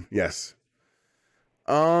happen. Yes.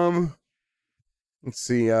 Let's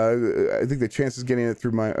see. I think the chance is getting it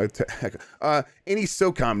through my any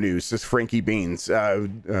SOCOM news, says Frankie Beans.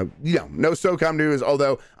 No SOCOM news,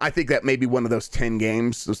 although I think that may be one of those 10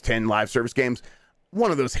 games, those 10 live service games.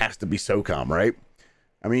 One of those has to be SOCOM, right?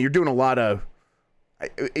 I mean, you're doing a lot of,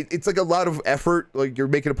 it's like a lot of effort, like you're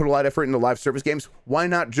making to put a lot of effort into live service games. Why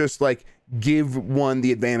not just like give one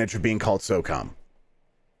the advantage of being called SOCOM?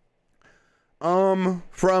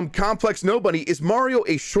 From Complex Nobody, is Mario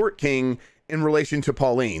a short king in relation to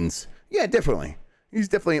Pauline's? Yeah, definitely. He's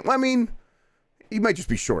definitely, I mean, he might just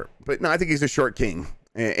be short, but no, I think he's a short king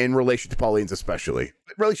in relation to Pauline's, especially.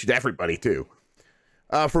 In relation to everybody, too.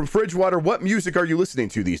 From Fridgewater, what music are you listening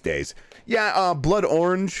to these days? Yeah, Blood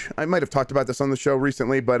Orange. I might have talked about this on the show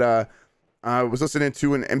recently, but I was listening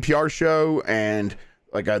to an NPR show, and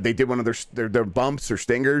like they did one of their bumps or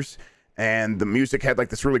stingers, and the music had like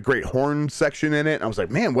this really great horn section in it. And I was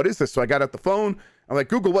like, man, what is this? So I got out the phone. I'm like,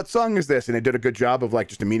 Google, what song is this? And it did a good job of like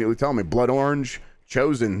just immediately telling me Blood Orange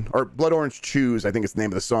Chosen, or Blood Orange Choose, I think it's the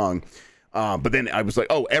name of the song. But then I was like,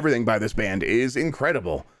 oh, everything by this band is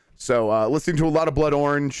incredible. So listening to a lot of Blood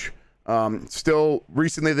Orange. Still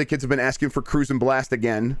recently the kids have been asking for Cruise and Blast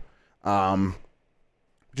again.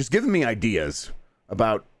 Just giving me ideas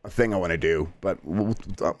about a thing I want to do, but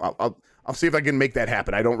I'll see if I can make that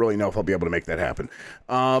happen. I don't really know if I'll be able to make that happen.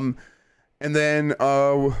 And then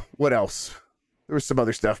what else? There was some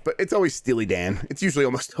other stuff, but it's always Steely Dan. It's usually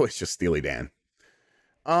almost always just Steely Dan.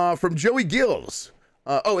 From Joey Gills.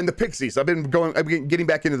 And the Pixies. I've been getting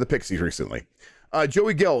back into the Pixies recently.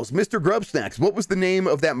 Joey Gills, Mr. GrubbSnax, what was the name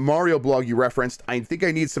of that Mario blog you referenced? I think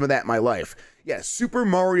I need some of that in my life. Yeah, Super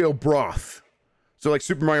Mario Broth. So like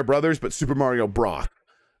Super Mario Brothers, but Super Mario Broth.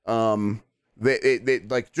 They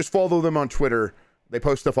like just follow them on Twitter. They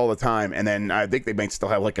post stuff all the time, and then I think they might still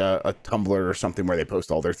have like a Tumblr or something where they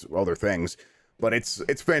post all their things. But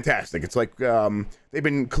it's fantastic. It's like they've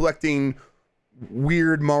been collecting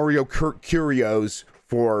weird Mario curios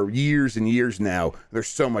for years and years now. There's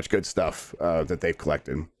so much good stuff that they've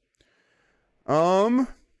collected. I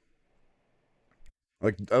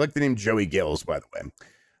like the name Joey Gills, by the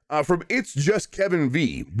way. From It's Just Kevin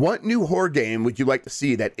V, what new horror game would you like to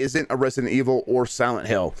see that isn't a Resident Evil or Silent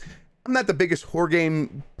Hill? I'm not the biggest horror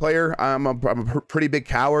game player. I'm a pretty big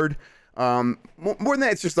coward. More than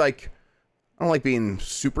that, it's just like I don't like being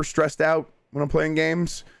super stressed out when I'm playing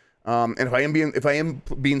games. And if I am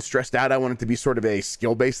being stressed out, I want it to be sort of a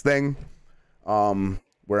skill-based thing,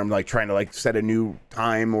 where I'm like trying to like set a new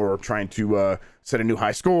time or trying to set a new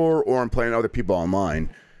high score, or I'm playing other people online.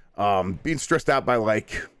 Being stressed out by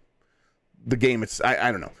like the game,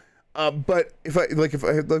 I don't know. But if I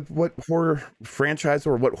had like what horror franchise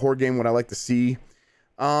or what horror game would I like to see?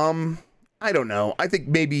 I don't know. I think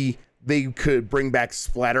maybe they could bring back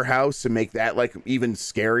Splatterhouse and make that like even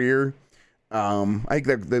scarier. I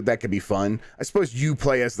think that could be fun. I suppose you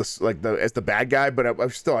play as the bad guy, but I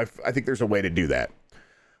think there's a way to do that.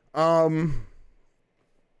 Let's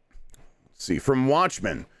see, from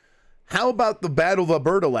Watchmen, how about the Battle of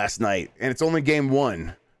Alberta last night? And it's only game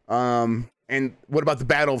 1. And what about the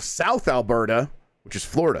Battle of South Alberta, which is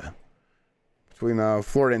Florida, between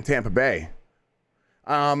Florida and Tampa Bay?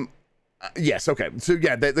 Yes, okay. So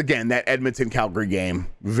yeah, that Edmonton-Calgary game,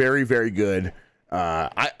 very, very good.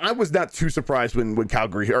 I was not too surprised when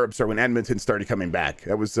Edmonton started coming back.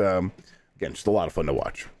 That was again just a lot of fun to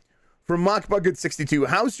watch. From MockBucket62,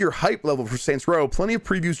 how's your hype level for Saints Row? Plenty of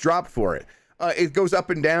previews dropped for it. It goes up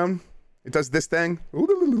and down. It does this thing.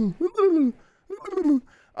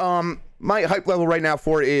 My hype level right now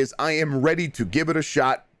for it is I am ready to give it a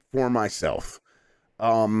shot for myself.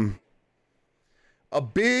 A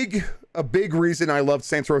big reason I loved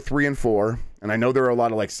Saints Row 3 and 4, and I know there are a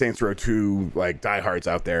lot of like Saints Row 2 like diehards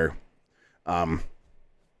out there.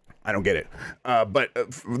 I don't get it. But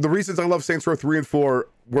the reasons I love Saints Row 3 and 4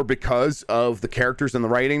 were because of the characters and the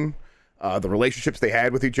writing, the relationships they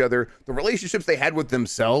had with each other, the relationships they had with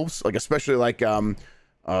themselves, like especially like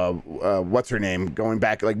what's her name, going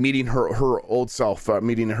back, like meeting her old self,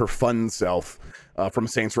 meeting her fun self from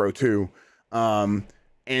Saints Row 2, and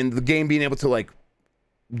the game being able to like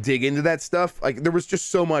dig into that stuff. Like there was just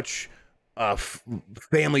so much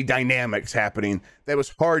family dynamics happening that it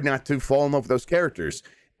was hard not to fall in love with those characters.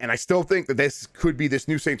 And I still think that this could be this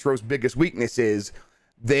new Saints Row's biggest weakness is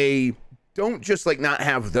they don't just like not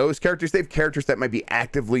have those characters. They have characters that might be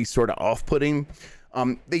actively sort of off-putting.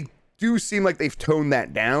 They do seem like they've toned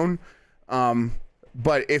that down.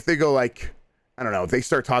 But if they go like, I don't know, if they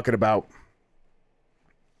start talking about,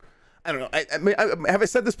 I don't know. Have I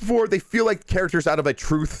said this before? They feel like characters out of a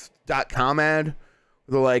truth.com ad.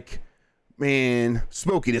 They're like, man,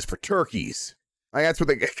 smoking is for turkeys. Like, that's what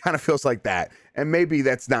it kind of feels like that. And maybe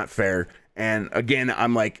that's not fair. And again,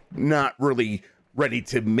 I'm like not really ready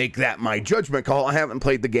to make that my judgment call. I haven't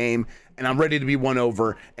played the game and I'm ready to be won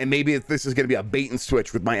over. And maybe if this is going to be a bait and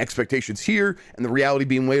switch with my expectations here and the reality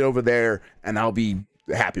being way over there, and I'll be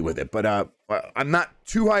happy with it. But I'm not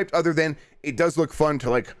too hyped, other than it does look fun to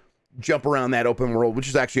like jump around that open world, which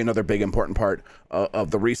is actually another big important part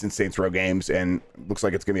of the recent Saints Row games, and looks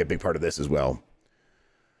like it's gonna be a big part of this as well.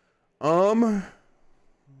 Let's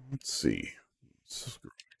see.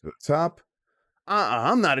 Scroll to the top.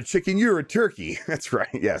 I'm not a chicken, you're a turkey. That's right.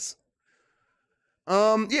 Yes.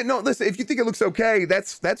 Yeah, no, listen, if you think it looks okay,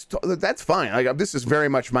 that's fine. Like, this is very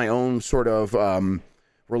much my own sort of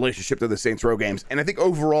relationship to the Saints Row games, and I think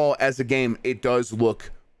overall as a game it does look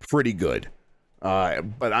pretty good.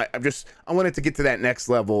 But I want it to get to that next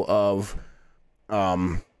level of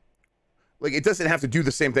like, it doesn't have to do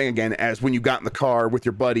the same thing again as when you got in the car with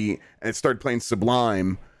your buddy and it started playing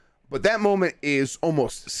Sublime. But that moment is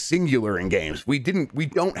almost singular in games. We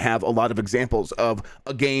don't have a lot of examples of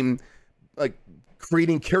a game like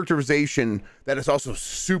creating characterization that is also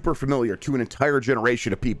super familiar to an entire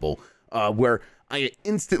generation of people, where I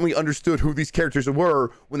instantly understood who these characters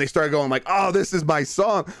were when they started going like, oh, this is my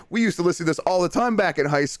song. We used to listen to this all the time back in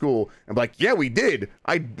high school. I'm like, yeah, we did.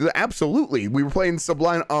 Absolutely. We were playing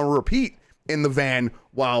Sublime on repeat in the van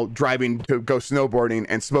while driving to go snowboarding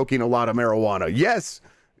and smoking a lot of marijuana. Yes,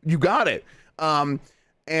 you got it. And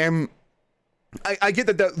I get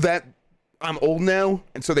that I'm old now,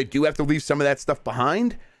 and so they do have to leave some of that stuff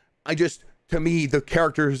behind. To me, the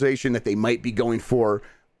characterization that they might be going for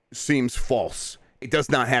seems false. It does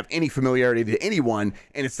not have any familiarity to anyone,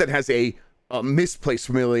 and instead has a misplaced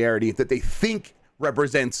familiarity that they think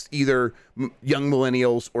represents either young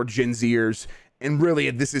millennials or Gen Zers. And really,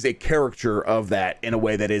 this is a caricature of that in a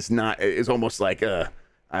way that is almost like,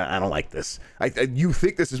 I don't like this. You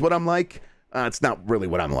think this is what I'm like? It's not really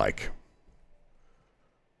what I'm like.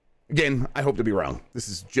 Again, I hope to be wrong. This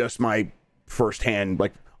is just my firsthand,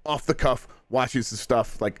 like, off the cuff, watching this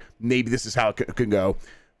stuff. Like, maybe this is how it could go.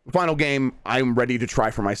 The final game, I'm ready to try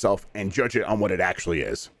for myself and judge it on what it actually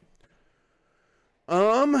is.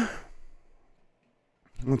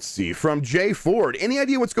 Let's see. From Jay Ford, any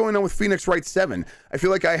idea what's going on with Phoenix Wright 7? I feel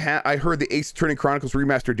like I heard the Ace Attorney Chronicles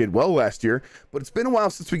remaster did well last year, but it's been a while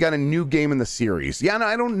since we got a new game in the series. Yeah, no,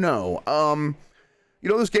 I don't know. You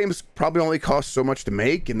know, those games probably only cost so much to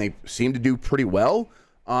make, and they seem to do pretty well.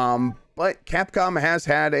 But Capcom has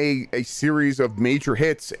had a series of major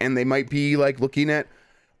hits, and they might be like looking at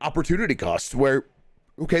opportunity costs where,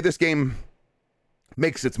 okay, this game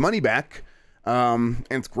makes its money back, and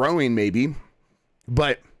it's growing maybe,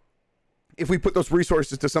 but if we put those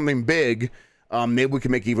resources to something big, maybe we can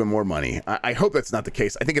make even more money. I hope that's not the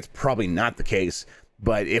case. I think it's probably not the case,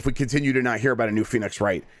 but if we continue to not hear about a new Phoenix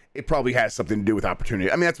Wright, it probably has something to do with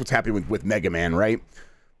opportunity. I mean, that's what's happening with Mega Man, right?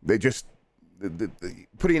 They just,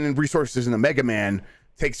 putting in resources into Mega Man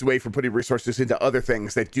takes away from putting resources into other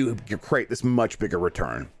things that do create this much bigger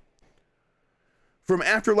return. From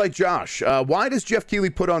Afterlight Josh, why does Jeff Keighley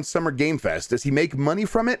put on Summer Game Fest? Does he make money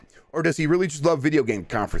from it, or does he really just love video game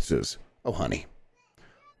conferences? Oh, honey.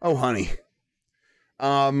 Oh, honey.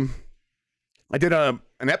 I did an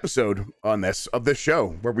episode on this show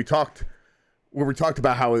where we talked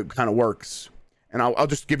about how it kind of works, and I'll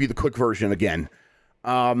just give you the quick version again.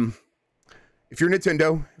 If you're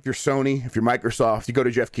Nintendo, if you're Sony, if you're Microsoft, you go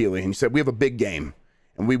to Jeff Keighley and you said, we have a big game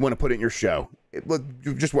and we want to put it in your show.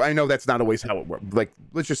 I know that's not always how it works. Like,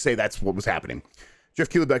 let's just say that's what was happening. Jeff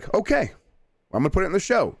Keighley would be like, okay, I'm going to put it in the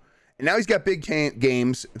show. And now he's got big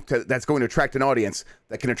games that's going to attract an audience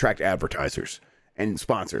that can attract advertisers and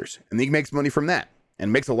sponsors. And he makes money from that,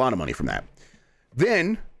 and makes a lot of money from that.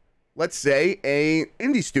 Then, let's say a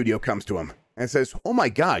indie studio comes to him and says, oh my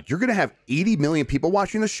God, you're going to have 80 million people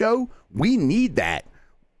watching the show? We need that.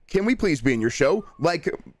 Can we please be in your show? Like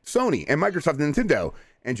Sony and Microsoft and Nintendo.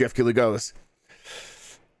 And Jeff Keighley goes,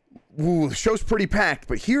 ooh, the show's pretty packed,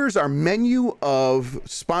 but here's our menu of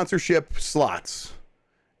sponsorship slots.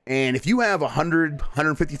 And if you have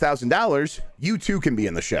 $150,000, you too can be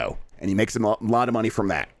in the show. And he makes a lot of money from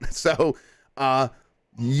that. So,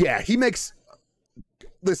 yeah, he makes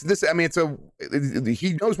this. I mean,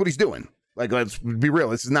 he knows what he's doing. Like, let's be real.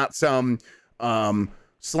 This is not some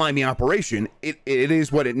slimy operation. It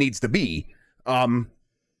is what it needs to be. And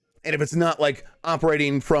if it's not like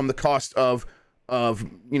operating from the cost of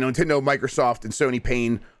Nintendo, Microsoft, and Sony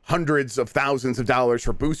paying hundreds of thousands of dollars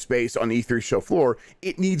for booth space on the E3 show floor,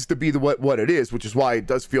 it needs to be what it is, which is why it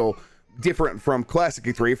does feel different from classic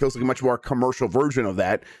E3. It feels like a much more commercial version of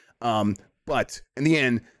that. But in the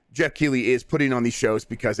end, Jeff Keighley is putting on these shows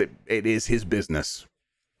because it is his business.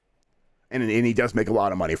 And he does make a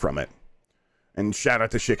lot of money from it. And shout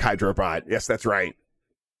out to Chick Hydrobot. Yes, that's right.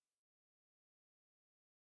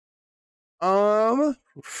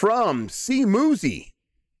 From C. Moosey.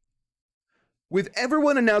 With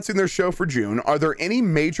everyone announcing their show for June, are there any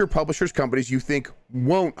major publishers companies you think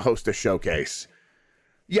won't host a showcase?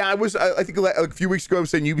 Yeah, I think like a few weeks ago I was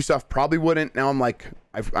saying Ubisoft probably wouldn't. Now I'm like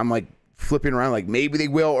flipping around, like maybe they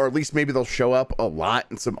will, or at least maybe they'll show up a lot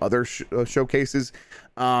in some other showcases.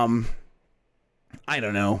 I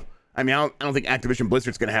don't know. I mean, I don't think Activision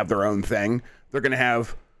Blizzard's going to have their own thing. They're going to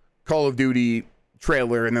have Call of Duty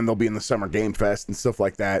trailer, and then they'll be in the Summer Game Fest and stuff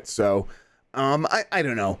like that. So, I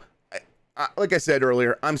don't know. Like I said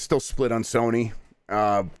earlier, I'm still split on Sony.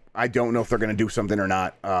 I don't know if they're going to do something or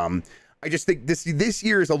not. I just think this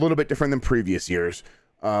year is a little bit different than previous years,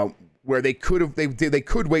 where they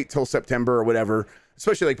could wait till September or whatever,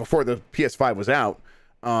 especially like before the PS5 was out.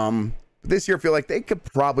 This year, I feel like they could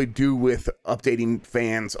probably do with updating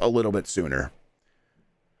fans a little bit sooner.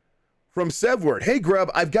 From Sevward, hey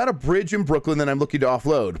Grubb, I've got a bridge in Brooklyn that I'm looking to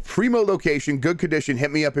offload. Primo location, good condition.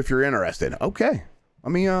 Hit me up if you're interested. Okay,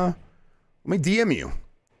 let me DM you.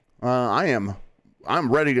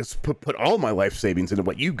 I'm ready to put all my life savings into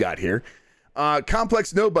what you got here.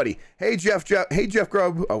 Complex Nobody. Hey Jeff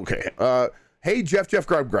Grubb. Okay. Hey Jeff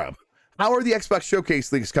Grubb. How are the Xbox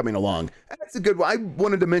Showcase leagues coming along? That's a good one. I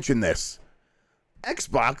wanted to mention this.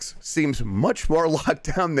 Xbox seems much more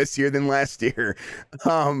locked down this year than last year.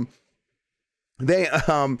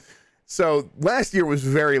 So last year was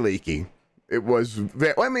very leaky. It was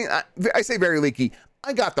I say very leaky.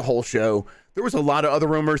 I got the whole show. There was a lot of other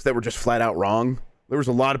rumors that were just flat out wrong. There was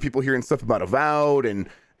a lot of people hearing stuff about Avowed and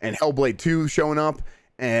Hellblade 2 showing up,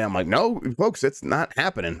 and I'm like, no, folks, it's not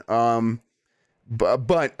happening.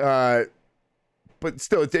 But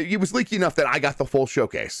still, it was leaky enough that I got the full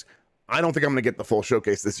showcase. I don't think I'm going to get the full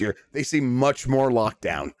showcase this year. They seem much more locked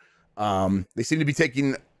down. They seem to be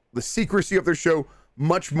taking the secrecy of their show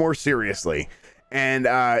much more seriously. And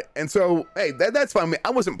so, hey, that's fine. I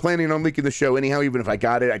wasn't planning on leaking the show anyhow, even if I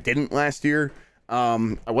got it. I didn't last year.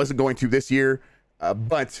 I wasn't going to this year.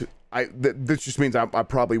 But this just means I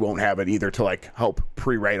probably won't have it either to like help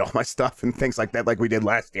pre-write all my stuff and things like that, like we did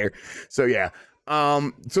last year. So yeah.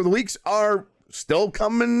 So the leaks are still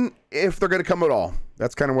coming if they're going to come at all.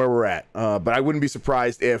 That's kind of where we're at. But I wouldn't be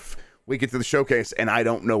surprised if we get to the showcase and I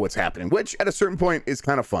don't know what's happening, which at a certain point is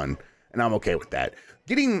kind of fun. And I'm okay with that.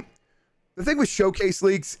 The thing with showcase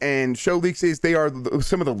leaks and show leaks is they are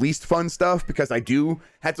some of the least fun stuff, because I do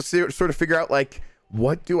have to sort of figure out, like,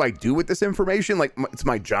 what do I do with this information? Like, it's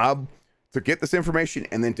my job to get this information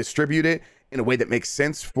and then distribute it in a way that makes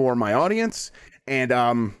sense for my audience. And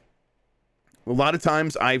a lot of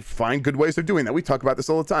times I find good ways of doing that. We talk about this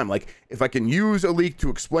all the time. Like, if I can use a leak to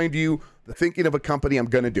explain to you the thinking of a company, I'm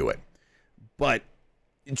going to do it. But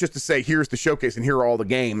just to say, here's the showcase and here are all the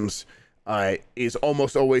games, is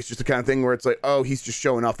almost always just the kind of thing where it's like, oh, he's just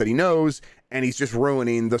showing off that he knows, and he's just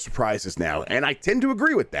ruining the surprises now. And I tend to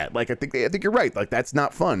agree with that. Like, I think you're right. Like, that's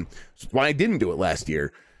not fun. That's why I didn't do it last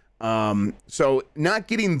year. So not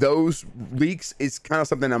getting those leaks is kind of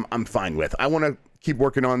something I'm fine with. I want to keep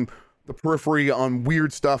working on the periphery, on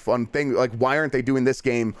weird stuff, on things like, why aren't they doing this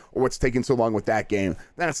game, or what's taking so long with that game?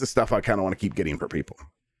 That's the stuff I kind of want to keep getting for people.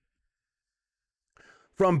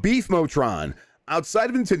 From Beef Motron. Outside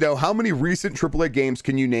of Nintendo, how many recent AAA games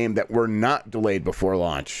can you name that were not delayed before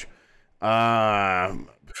launch? Well, I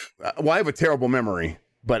have a terrible memory,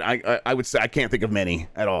 but I would say I can't think of many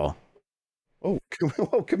at all. Oh,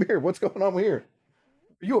 come here. What's going on here?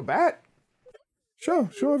 Are you a bat? Show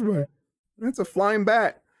everybody. That's a flying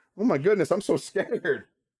bat. Oh my goodness, I'm so scared.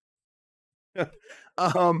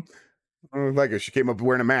 Like she came up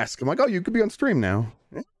wearing a mask. I'm like, oh, you could be on stream now.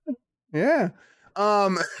 Yeah.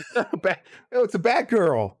 Oh, it's a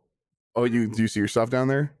Batgirl. Oh, do you see yourself down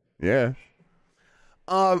there? Yeah.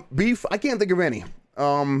 Beef, I can't think of any.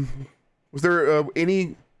 Was there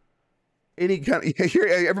any kind of here,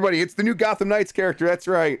 everybody, it's the new Gotham Knights character, that's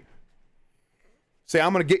right. Say,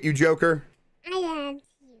 I'm gonna get you, Joker. I am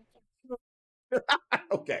you.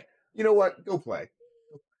 Okay. You know what? Go play.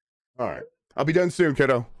 All right. I'll be done soon,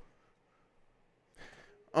 kiddo.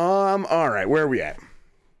 All right, where are we at?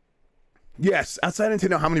 Yes, outside of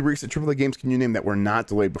Nintendo, how many recent AAA games can you name that were not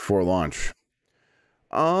delayed before launch?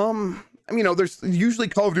 I mean, there's usually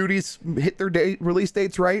Call of Duty's hit their release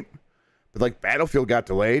dates, right? But like Battlefield got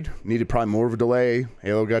delayed, needed probably more of a delay.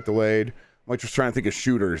 Halo got delayed. I'm like just trying to think of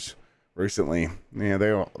shooters recently. Yeah,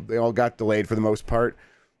 they all got delayed for the most part.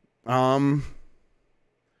 I don't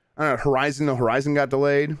know, Horizon got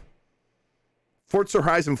delayed. Forza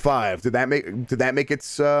Horizon 5, did that make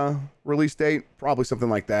its release date? Probably something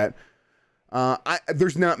like that.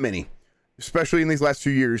 There's not many, especially in these last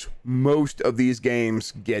few years. Most of these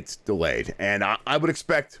games get delayed, and I would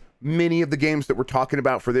expect many of the games that we're talking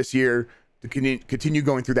about for this year to continue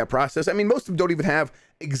going through that process. I mean, most of them don't even have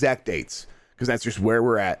exact dates, because that's just where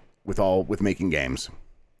we're at with making games.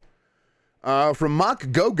 From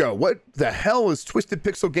Mock Go-Go, what the hell is Twisted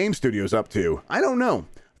Pixel Game Studios up to? I don't know.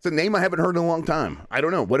 It's a name I haven't heard in a long time. I don't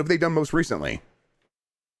know. What have they done most recently?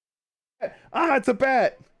 Ah, it's a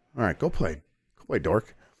bat. All right, go play. Go play,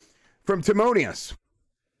 dork. From Timonius.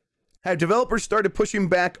 Have developers started pushing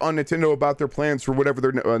back on Nintendo about their plans for whatever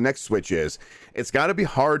their next Switch is? It's got to be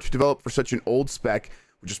hard to develop for such an old spec,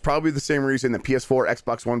 which is probably the same reason that PS4,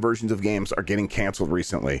 Xbox One versions of games are getting canceled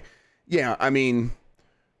recently. Yeah, I mean,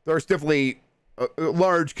 there's definitely a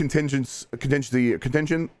large contingency.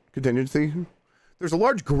 There's a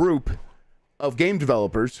large group of game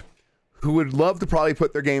developers who would love to probably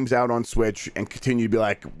put their games out on Switch and continue to be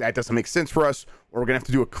like, that doesn't make sense for us, or we're gonna have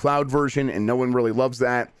to do a cloud version, and no one really loves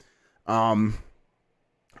that.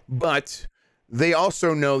 But they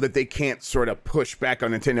also know that they can't sort of push back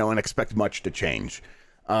on Nintendo and expect much to change.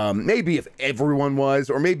 Maybe if everyone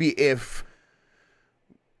was, or maybe if,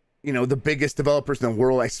 you know, the biggest developers in the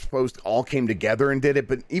world, I suppose, all came together and did it.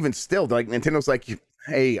 But even still, like, Nintendo's like,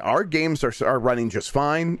 hey, our games are running just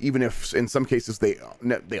fine, even if in some cases they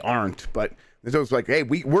aren't. But Nintendo's like, hey,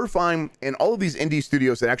 we're fine. And all of these indie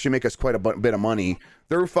studios that actually make us quite a bit of money,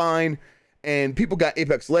 they're fine. And people got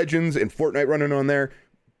Apex Legends and Fortnite running on there,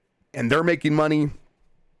 and they're making money,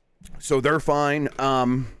 so they're fine.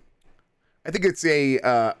 I think it's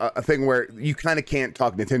a thing where you kind of can't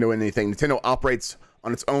talk Nintendo into anything. Nintendo operates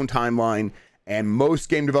on its own timeline, and most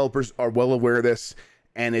game developers are well aware of this,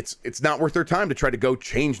 and it's not worth their time to try to go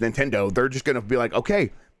change Nintendo. They're just going to be like, okay,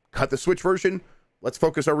 cut the Switch version, let's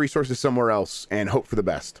focus our resources somewhere else and hope for the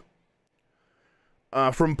best.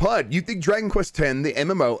 From Pud, you think Dragon Quest X, the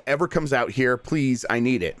MMO, ever comes out here? Please, I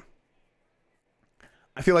need it.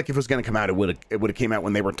 I feel like if it was going to come out, it would have came out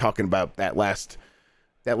when they were talking about that last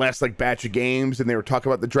like batch of games, and they were talking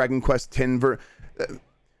about the Dragon Quest X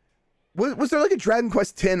was there like a Dragon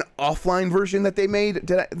Quest X offline version that they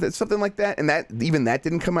made? Something like that? And that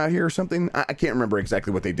didn't come out here or something? I can't remember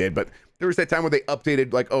exactly what they did, but there was that time where they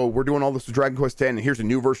updated, like, oh, we're doing all this with Dragon Quest X, and here's a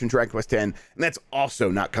new version of Dragon Quest X, and that's also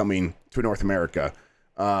not coming to North America.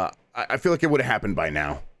 I feel like it would have happened by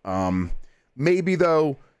now. Maybe,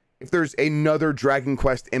 though, if there's another Dragon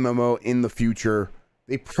Quest MMO in the future,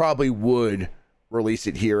 they probably would release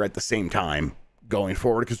it here at the same time going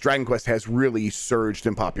forward, because Dragon Quest has really surged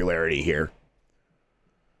in popularity here.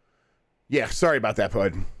 Yeah, sorry about that,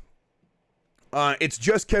 bud. It's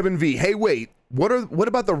just Kevin V. Hey, wait, what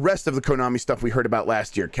about the rest of the Konami stuff we heard about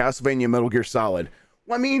last year? Castlevania, Metal Gear Solid.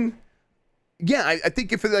 Well, I mean, yeah, I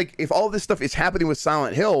think if all this stuff is happening with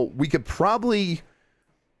Silent Hill, we could probably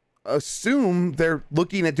assume they're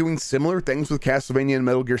looking at doing similar things with Castlevania and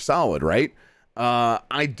Metal Gear Solid, right?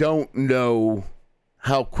 I don't know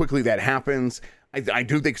how quickly that happens. I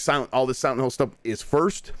do think all the Silent Hill stuff is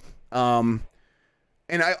first. And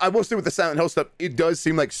I will say with the Silent Hill stuff, it does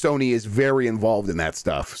seem like Sony is very involved in that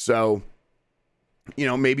stuff. So, you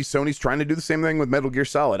know, maybe Sony's trying to do the same thing with Metal Gear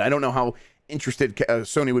Solid. I don't know how interested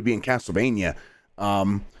Sony would be in Castlevania.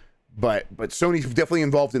 But Sony's definitely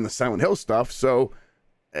involved in the Silent Hill stuff. So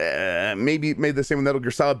maybe made the same with Metal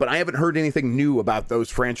Gear Solid. But I haven't heard anything new about those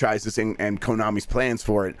franchises and Konami's plans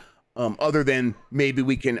for it. Other than maybe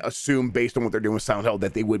we can assume, based on what they're doing with Silent Hill,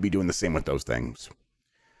 that they would be doing the same with those things.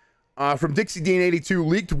 From Dixie Dean 82,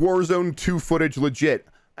 leaked Warzone 2 footage legit.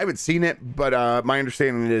 I haven't seen it, but my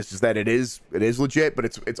understanding is that it is legit, but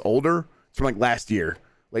it's older. It's from like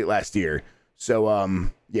late last year. So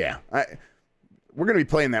yeah, we're gonna be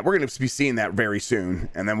playing that. We're gonna be seeing that very soon,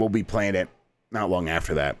 and then we'll be playing it not long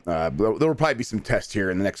after that. There will probably be some tests here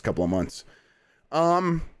in the next couple of months.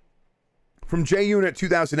 From JUnit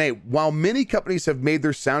 2008, while many companies have made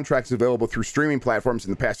their soundtracks available through streaming platforms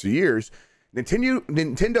in the past few years,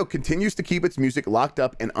 Nintendo continues to keep its music locked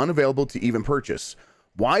up and unavailable to even purchase.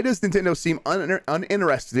 Why does Nintendo seem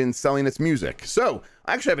uninterested in selling its music? So,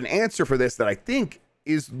 I actually have an answer for this that I think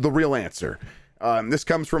is the real answer. This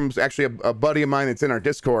comes from actually a buddy of mine that's in our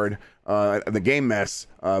Discord, the Game Mess,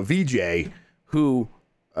 VJ, who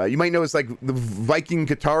you might know as like the Viking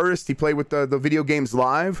guitarist. He played with the Video Games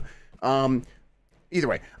Live. Either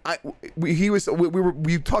way,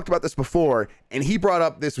 we talked about this before, and he brought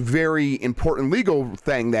up this very important legal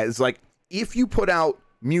thing that is like, if you put out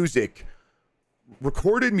music,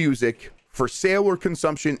 recorded music for sale or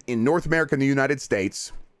consumption in North America and the United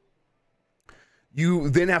States, you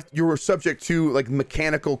then you're subject to like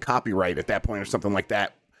mechanical copyright at that point or something like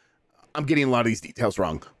that. I'm getting a lot of these details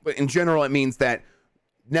wrong, but in general, it means that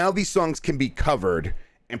now these songs can be covered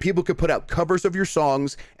and people could put out covers of your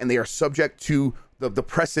songs and they are subject to the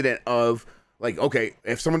precedent of like, okay,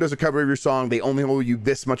 if someone does a cover of your song, they only owe you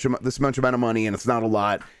this much amount of money and it's not a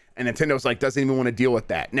lot. And Nintendo's like, doesn't even want to deal with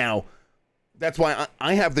that. Now, that's why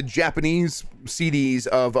I have the Japanese CDs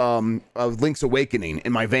of Link's Awakening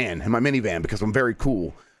in my van, in my minivan, because I'm very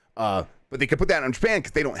cool. But they could put that in Japan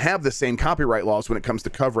because they don't have the same copyright laws when it comes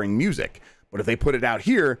to covering music. But if they put it out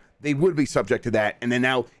here, they would be subject to that. And then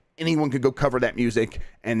now anyone could go cover that music,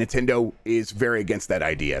 and Nintendo is very against that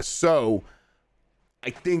idea. So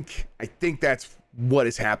I think that's what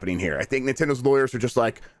is happening here. I think Nintendo's lawyers are just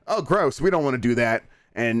like, oh, gross, we don't want to do that.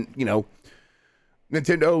 And, you know,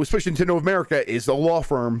 Nintendo, especially Nintendo of America, is a law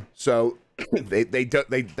firm, so they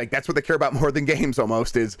like that's what they care about more than games.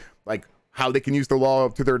 Almost is like how they can use the law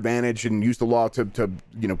to their advantage and use the law to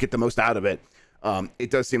you know, get the most out of it. It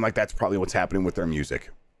does seem like that's probably what's happening with their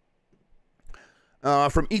music.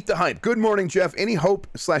 From Eat the Hype, good morning, Jeff. Any hope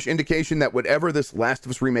 / indication that whatever this Last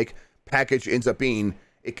of Us remake package ends up being,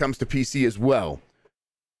 it comes to PC as well?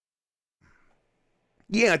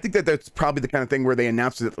 Yeah, I think that's probably the kind of thing where they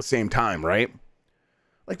announce it at the same time, right?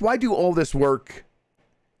 Like, why do all this work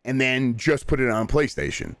and then just put it on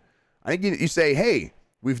PlayStation? I think you say, hey,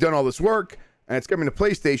 we've done all this work and it's coming to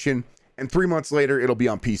PlayStation, and 3 months later it'll be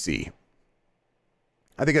on PC.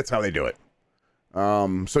 I think that's how they do it.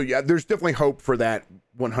 So yeah, there's definitely hope for that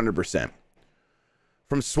 100%.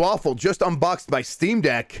 From Swaffle, just unboxed my Steam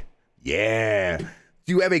Deck. Yeah. Do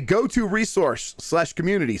you have a go-to resource /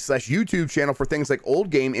 community / YouTube channel for things like old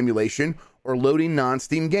game emulation or loading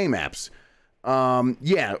non-Steam game apps?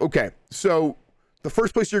 Yeah, okay. So the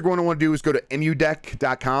first place you're going to want to do is go to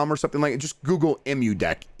emudeck.com or something like it. Just Google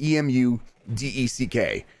emudeck,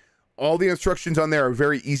 EMUDECK. All the instructions on there are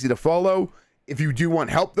very easy to follow. If you do want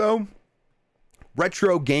help though,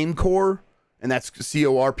 Retro Game Core, and that's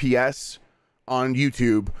CORPS on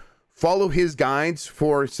YouTube. Follow his guides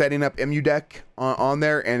for setting up emudeck on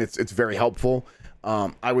there, and it's very helpful.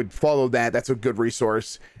 I would follow that. That's a good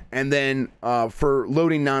resource. And then for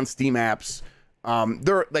loading non-Steam apps,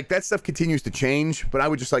 there like that stuff continues to change, but I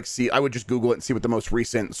would just I would just Google it and see what the most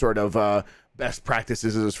recent sort of best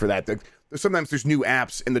practices is for that. Sometimes there's new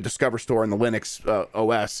apps in the Discover Store and the Linux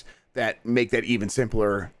OS that make that even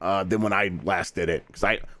simpler than when I last did it.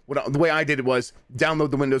 Because the way I did it was download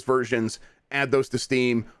the Windows versions, add those to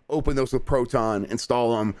Steam, open those with Proton,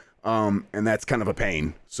 install them, and that's kind of a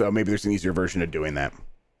pain. So maybe there's an easier version of doing that.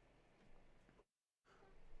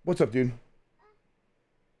 What's up, dude?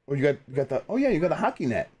 Oh, you got the, oh yeah, you got a hockey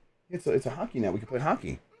net. It's a hockey net. We can play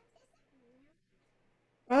hockey.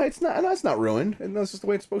 It's not ruined, and that's just the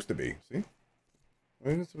way it's supposed to be. See?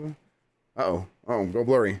 Uh-oh, go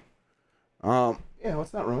blurry. Yeah, well,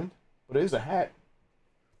 it's not ruined, but it is a hat.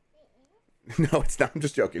 No, it's not. I'm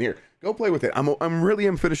just joking. Here, go play with it. I'm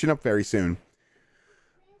really finishing up very soon.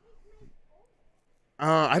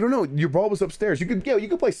 I don't know. Your ball was upstairs. You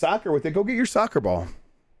could play soccer with it. Go get your soccer ball.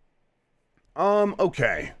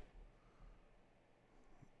 Okay.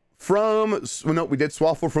 We did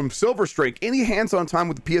Swaffle from Silver Strike. Any hands-on time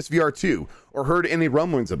with the PSVR 2 or heard any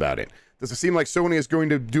rumblings about it? Does it seem like Sony is going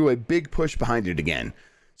to do a big push behind it again?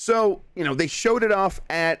 So, you know, they showed it off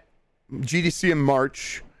at GDC in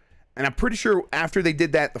March, and I'm pretty sure after they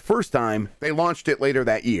did that the first time, they launched it later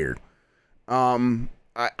that year.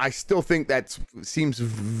 I still think that seems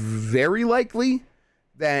very likely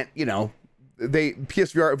that, you know,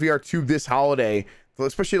 PSVR VR 2 this holiday,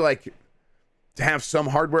 especially like to have some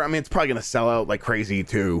hardware. I mean, it's probably going to sell out like crazy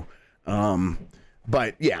too.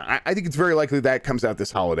 But yeah, I think it's very likely that comes out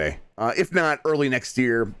this holiday. If not early next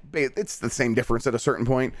year, it's the same difference at a certain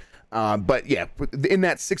point. But yeah, in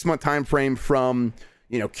that 6-month time frame from,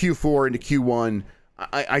 you know, Q4 into Q1,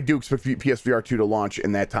 I do expect PSVR 2 to launch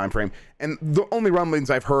in that time frame. And the only rumblings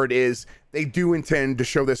I've heard is they do intend to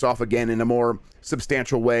show this off again in a more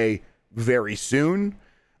substantial way very soon.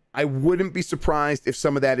 I wouldn't be surprised if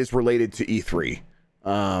some of that is related to E3.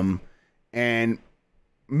 And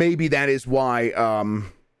maybe that is why,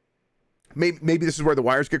 maybe this is where the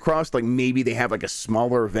wires get crossed. Like maybe they have like a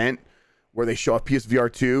smaller event where they show off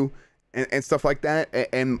PSVR 2 and stuff like that.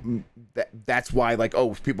 And that's why, like,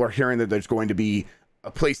 oh, people are hearing that there's going to be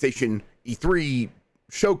a PlayStation E3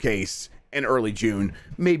 showcase in early June.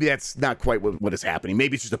 Maybe that's not quite what is happening.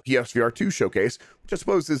 Maybe it's just a PSVR 2 showcase, which I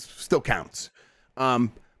suppose still counts. But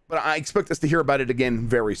I expect us to hear about it again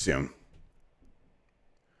very soon.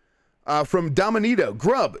 From Dominito,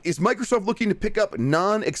 Grubb, is Microsoft looking to pick up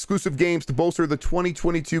non-exclusive games to bolster the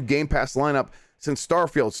 2022 Game Pass lineup since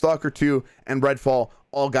Starfield, Stalker 2, and Redfall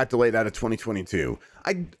all got delayed out of 2022.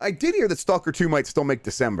 I did hear that Stalker 2 might still make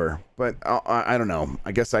December, but I don't know.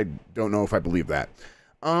 I guess I don't know if I believe that.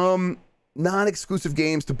 Non-exclusive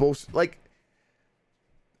games to both, like,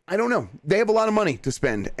 I don't know. They have a lot of money to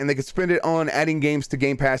spend, and they could spend it on adding games to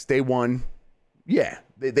Game Pass day one. Yeah,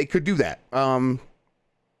 they could do that. But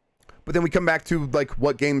then we come back to, like,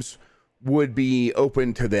 what games would be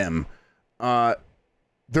open to them.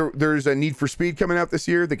 There's a Need for Speed coming out this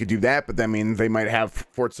year. They could do that, but I mean, they might have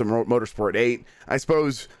Forza Motorsport 8. I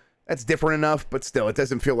suppose that's different enough, but still, it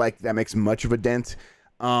doesn't feel like that makes much of a dent.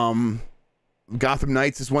 Gotham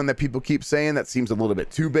Knights is one that people keep saying that seems a little bit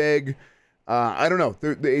too big. I don't know.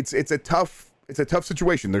 It's a tough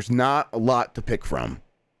situation. There's not a lot to pick from.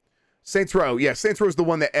 Saints Row, yeah, Saints Row is the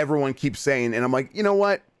one that everyone keeps saying, and I'm like, you know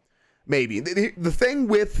what? Maybe. The thing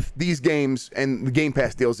with these games and the Game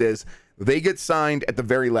Pass deals is they get signed at the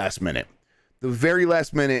very last minute. The very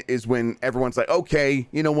last minute is when everyone's like, okay,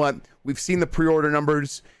 you know what? We've seen the pre-order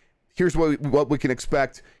numbers. Here's what we can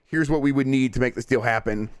expect. Here's what we would need to make this deal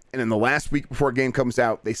happen. And in the last week before a game comes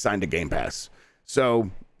out, they signed a Game Pass.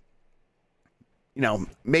 So, you know,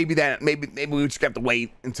 maybe we just have to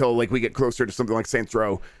wait until, like, we get closer to something like Saints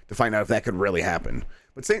Row to find out if that could really happen.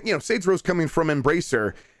 But Saints Row's coming from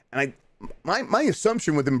Embracer, and my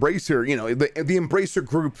assumption with Embracer, you know, the Embracer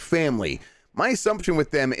Group family, my assumption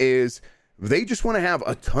with them is they just want to have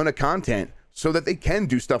a ton of content so that they can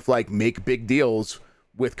do stuff like make big deals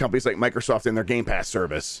with companies like Microsoft and their Game Pass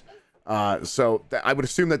service. So I would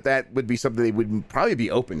assume that would be something they would probably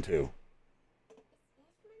be open to.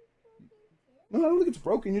 No, I don't think it's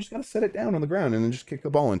broken. You just got to set it down on the ground and then just kick the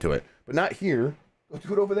ball into it. But not here. Go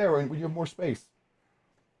do it over there when you have more space.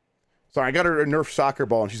 Sorry, I got her a Nerf soccer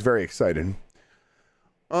ball and she's very excited.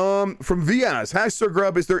 From Viaz, hi Sir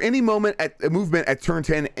Grubb, is there any movement at turn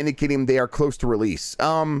 10 indicating they are close to release?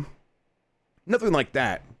 Nothing like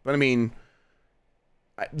that. But I mean,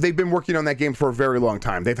 they've been working on that game for a very long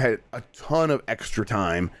time. They've had a ton of extra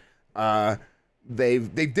time.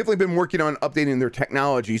 They've definitely been working on updating their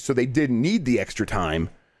technology, so they did need the extra time.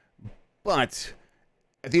 But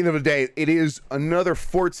at the end of the day, it is another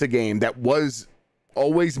Forza game that was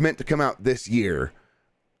always meant to come out this year.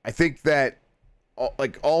 I think that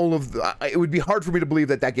it would be hard for me to believe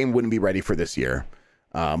that game wouldn't be ready for this year.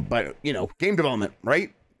 But you know, game development,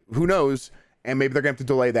 right? Who knows? And maybe they're gonna have to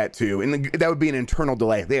delay that too, and that would be an internal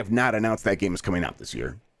delay. They have not announced that game is coming out this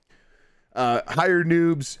year. Higher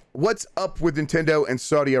noobs, what's up with Nintendo and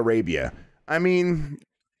Saudi Arabia? I mean,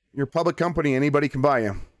 you're a public company, anybody can buy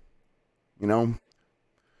you. You know,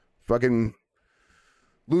 fucking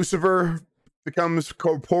Lucifer becomes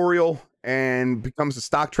corporeal and becomes a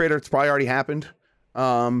stock trader. It's probably already happened.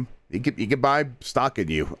 You could buy stock in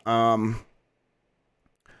you.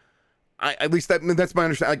 At least that's my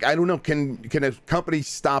understanding. Like, I don't know, can a company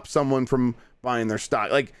stop someone from buying their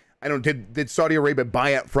stock? Like, I don't, did Saudi Arabia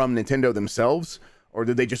buy it from Nintendo themselves, or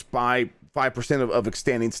did they just buy 5% of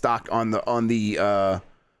outstanding stock on the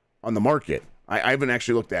market? I haven't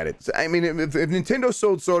actually looked at it. So, I mean, if Nintendo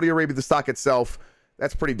sold Saudi Arabia the stock itself,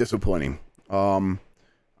 that's pretty disappointing. I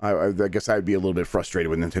guess I'd be a little bit frustrated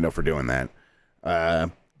with Nintendo for doing that.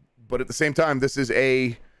 But at the same time, this is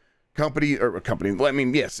a company. Well, I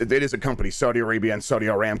mean, yes, it is a company, Saudi Arabia and Saudi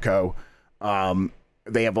Aramco.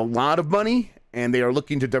 They have a lot of money, and they are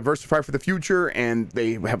looking to diversify for the future, and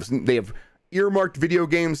they have earmarked video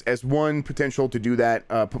games as one potential to do that,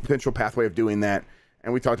 potential pathway of doing that.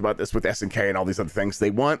 And we talked about this with SNK and all these other things. They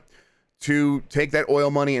want to take that oil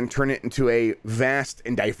money and turn it into a vast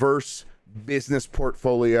and diverse business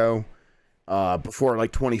portfolio before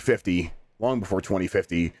like 2050, long before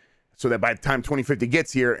 2050, so that by the time 2050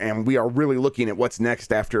 gets here and we are really looking at what's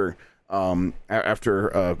next after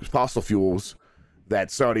fossil fuels, that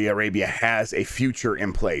Saudi Arabia has a future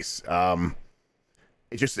in place.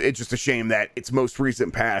 It's just a shame that its most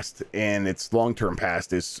recent past and its long-term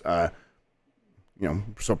past is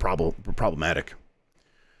so problematic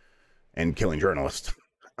and killing journalists.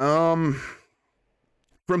 From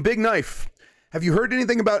Big Knife, have you heard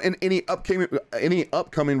anything about any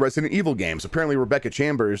upcoming Resident Evil games? Apparently, Rebecca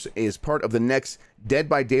Chambers is part of the next Dead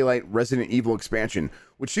by Daylight Resident Evil expansion,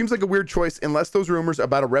 which seems like a weird choice unless those rumors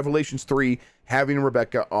about a Revelations 3 having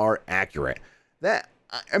Rebecca are accurate.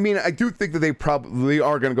 I mean, I do think that they probably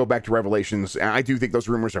are going to go back to Revelations, and I do think those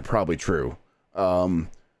rumors are probably true.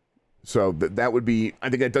 So that would be, I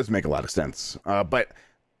think that does make a lot of sense. But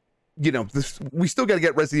you know, we still got to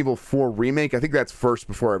get Resident Evil 4 remake. I think that's first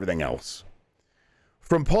before everything else.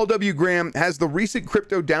 From Paul W. Graham, has the recent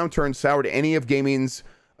crypto downturn soured any of gaming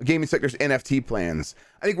sector's NFT plans?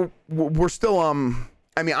 I think we're still,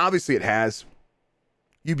 I mean, obviously it has.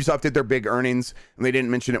 Ubisoft did their big earnings, and they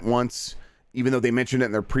didn't mention it once, even though they mentioned it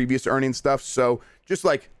in their previous earnings stuff. So just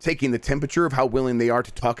like taking the temperature of how willing they are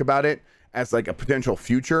to talk about it as like a potential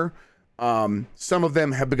future, some of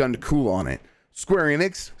them have begun to cool on it. Square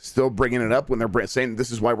Enix still bringing it up when they're saying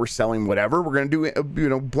this is why we're selling whatever. We're going to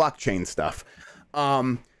do, blockchain stuff.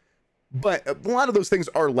 But a lot of those things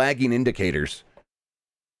are lagging indicators.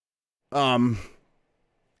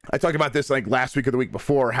 I talked about this like last week or the week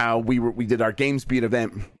before, how we did our GamesBeat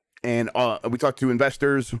event, and we talked to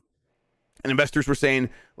investors, and investors were saying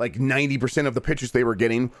like 90% of the pitches they were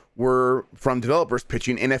getting were from developers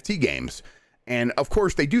pitching NFT games. And of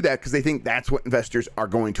course they do that because they think that's what investors are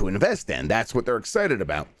going to invest in. That's what they're excited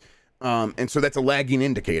about. And so that's a lagging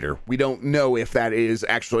indicator. We don't know if that is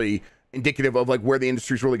actually indicative of like where the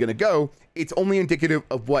industry is really going to go. It's only indicative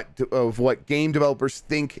of what game developers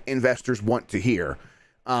think investors want to hear.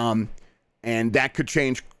 And that could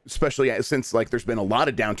change, especially since like there's been a lot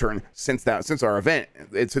of downturn since our event,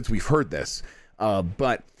 since we've heard this.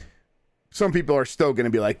 But some people are still going to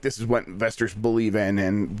be like, this is what investors believe in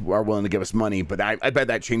and are willing to give us money. But I bet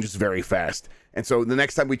that changes very fast. And so the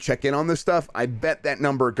next time we check in on this stuff, I bet that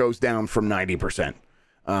number goes down from 90%.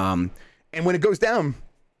 And when it goes down,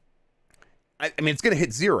 I mean, it's going to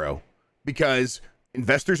hit zero because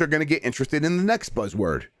investors are going to get interested in the next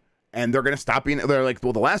buzzword. And they're going to stop being, they're like,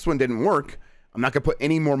 well, the last one didn't work. I'm not going to put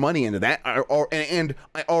any more money into that. And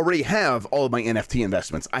I already have all of my NFT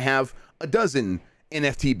investments. I have a dozen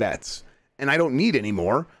NFT bets, and I don't need any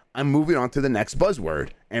more. I'm moving on to the next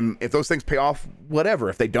buzzword. And if those things pay off, whatever.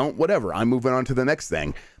 If they don't, whatever. I'm moving on to the next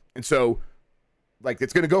thing. And so, like,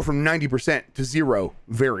 it's going to go from 90% to zero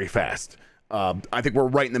very fast. I think we're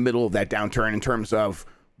right in the middle of that downturn in terms of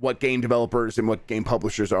what game developers and what game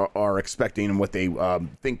publishers are expecting and what they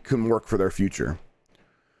think can work for their future.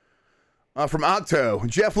 From Octo,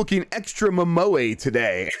 Jeff looking extra Momoa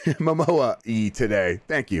today. Momoa-y today.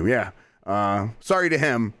 Thank you. Yeah. Sorry to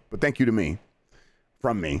him, but thank you to me.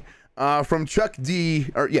 From me. From Chuck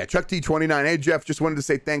D29. Hey, Jeff, just wanted to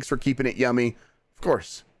say thanks for keeping it yummy. Of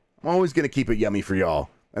course. I'm always going to keep it yummy for y'all.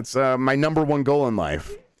 That's my number one goal in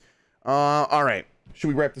life. All right. Should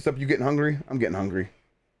we wrap this up? You getting hungry? I'm getting hungry.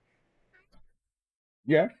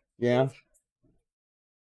 Yeah? Yeah.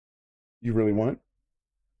 You really want?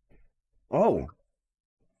 Oh.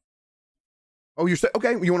 Oh, you're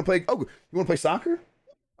okay. You want to play? Oh, you want to play soccer?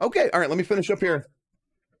 Okay. All right. Let me finish up here.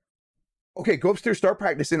 Okay. Go upstairs. Start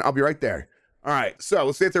practicing. I'll be right there. All right. So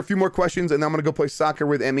let's answer a few more questions, and then I'm gonna go play soccer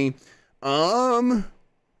with Emmy.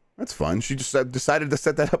 That's fun. She just decided to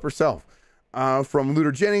set that up herself. From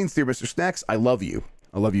Looter Jennings, dear Mr. Snacks, I love you.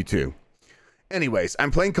 I love you too. Anyways,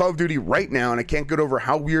 I'm playing Call of Duty right now, and I can't get over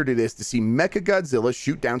how weird it is to see Mechagodzilla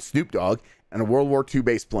shoot down Snoop Dogg and a World War II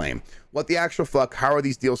base plane. What the actual fuck? How are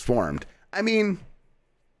these deals formed? I mean,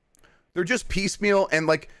 they're just piecemeal, and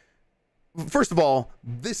like, first of all,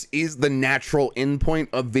 this is the natural endpoint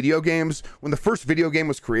of video games. When the first video game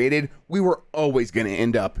was created, we were always going to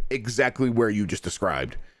end up exactly where you just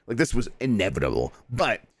described. Like, this was inevitable.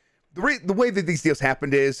 But the way that these deals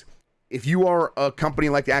happened is, if you are a company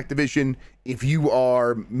like Activision, if you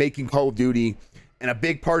are making Call of Duty, and a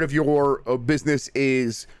big part of your business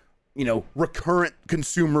is, you know, recurrent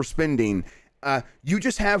consumer spending, you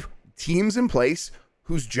just have teams in place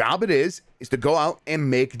whose job it is to go out and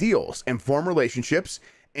make deals and form relationships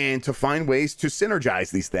and to find ways to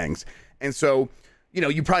synergize these things. And so, you know,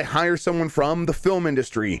 you probably hire someone from the film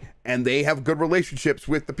industry and they have good relationships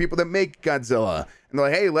with the people that make Godzilla. And they're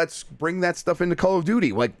like, hey, let's bring that stuff into Call of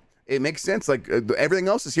Duty. Like, it makes sense. Like, everything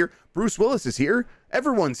else is here. Bruce Willis is here.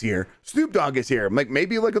 Everyone's here. Snoop Dogg is here. Like,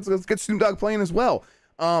 maybe like let's get Snoop Dogg playing as well.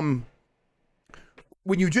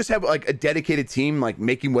 When you just have like a dedicated team, like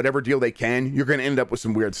making whatever deal they can, you're going to end up with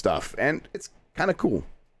some weird stuff. And it's kind of cool.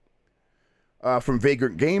 From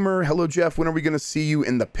Vagrant Gamer. Hello, Jeff. When are we going to see you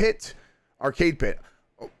in the pit? Arcade pit.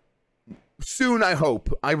 Soon, I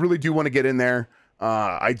hope. I really do want to get in there.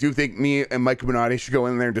 I do think me and Mike Bonatti should go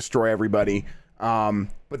in there and destroy everybody.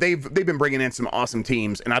 But they've been bringing in some awesome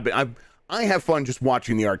teams, and I have fun just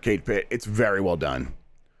watching the arcade pit. It's very well done.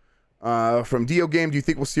 From Dio Game, do you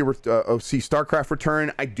think we'll see StarCraft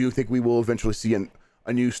return? I do think we will eventually see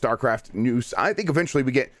a new StarCraft news. I think eventually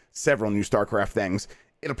we get several new StarCraft things.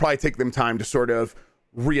 It'll probably take them time to sort of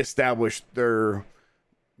reestablish their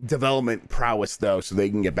development prowess, though, so they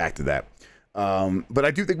can get back to that. But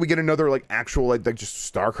I do think we get another like actual like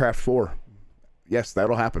just StarCraft 4. Yes,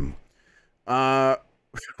 that'll happen.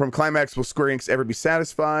 From Climax, will Square Enix ever be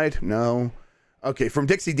satisfied? No. Okay, from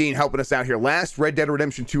Dixie Dean helping us out here. Last Red Dead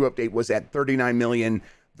Redemption 2 update was at 39 million.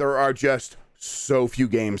 There are just so few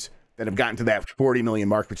games that have gotten to that 40 million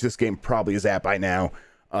mark, which this game probably is at by now.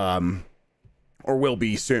 or will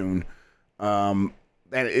be soon. And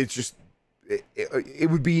it's just, it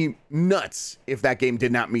would be nuts if that game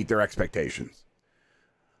did not meet their expectations.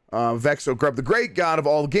 Vexo Grubb the Great, God of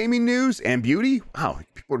all gaming news and beauty. Wow,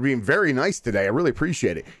 people are being very nice today. I really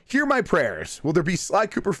appreciate it. Hear my prayers. Will there be Sly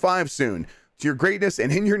Cooper 5 soon? To your greatness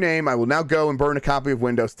and in your name, I will now go and burn a copy of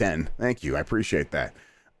Windows 10. Thank you. I appreciate that.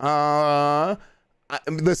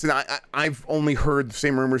 Listen, I've only heard the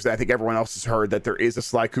same rumors that I think everyone else has heard, that there is a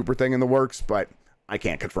Sly Cooper thing in the works, but I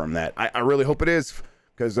can't confirm that. I really hope it is,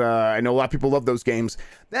 because I know a lot of people love those games.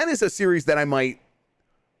 That is a series that I might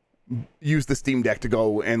use the Steam Deck to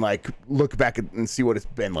go and like look back and see what it's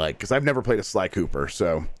been like, because I've never played a Sly Cooper,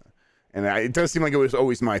 so, and it does seem like it was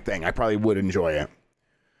always my thing. I probably would enjoy it.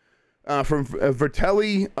 From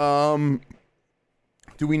Vertelli,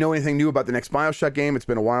 do we know anything new about the next BioShock game? It's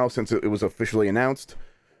been a while since it was officially announced,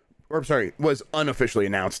 or sorry, was unofficially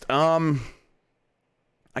announced. I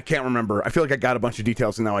can't remember. I feel like I got a bunch of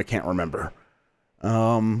details and now I can't remember.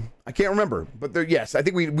 I can't remember, but there, yes, I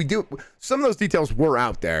think we do. Some of those details were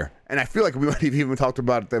out there, and I feel like we might have even talked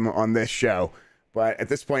about them on this show, but at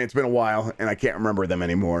this point it's been a while and I can't remember them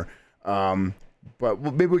anymore. But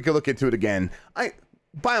maybe we could look into it again.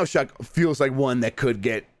 BioShock feels like one that could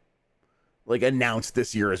get like announced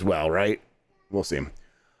this year as well, right? We'll see.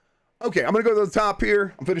 Okay, I'm gonna go to the top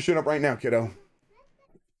here. I'm finishing up right now, kiddo.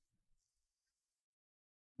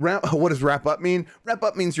 What does wrap up mean? Wrap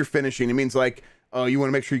up means you're finishing. It means like, you want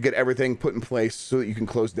to make sure you get everything put in place so that you can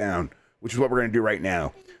close down, which is what we're gonna do right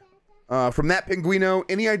now. From that Pinguino,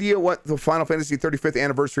 any idea what the Final Fantasy 35th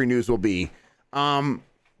anniversary news will be? I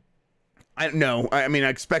don't know. I mean, I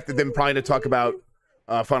expected them probably to talk about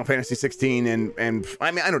Final Fantasy 16 and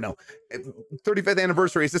I mean, I don't know. 35th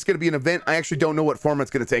anniversary, is this going to be an event? I actually don't know what form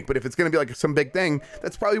it's going to take, but if it's going to be like some big thing,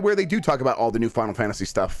 that's probably where they do talk about all the new Final Fantasy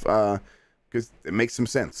stuff, because it makes some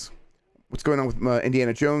sense. What's going on with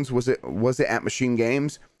Indiana Jones? Was it at Machine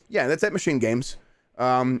Games? Yeah, that's at Machine Games,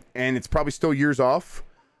 and it's probably still years off,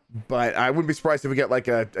 but I wouldn't be surprised if we get like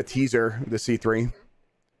a teaser, the C3.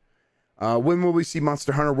 When will we see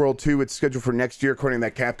Monster Hunter World 2? It's scheduled for next year, according to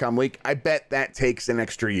that Capcom leak. I bet that takes an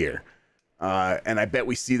extra year. And I bet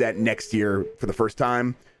we see that next year for the first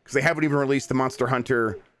time, because they haven't even released the Monster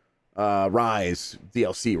Hunter Rise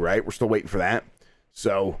DLC, right? We're still waiting for that.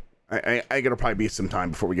 So I it'll probably be some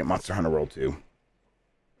time before we get Monster Hunter World 2.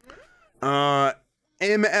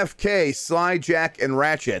 MFK, Sly, Jack, and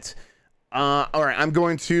Ratchet. All right, I'm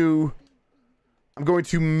going to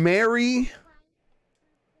marry...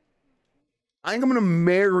 I'm going to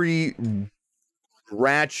marry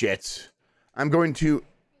Ratchet. I'm going to...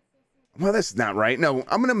 Well, that's not right. No,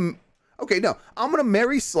 I'm going to... Okay, no. I'm going to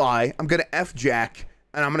marry Sly. I'm going to F Jack.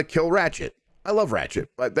 And I'm going to kill Ratchet. I love Ratchet,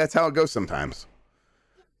 but that's how it goes sometimes.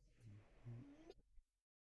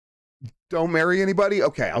 Don't marry anybody?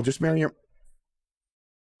 Okay, I'll just marry her.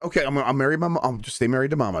 Okay, I'll marry Mama. I'll just stay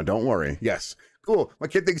married to Mama. Don't worry. Yes. Cool. My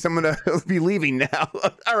kid thinks I'm going to be leaving now.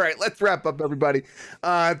 All right, let's wrap up, everybody.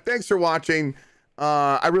 Thanks for watching.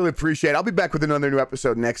 I really appreciate it. I'll be back with another new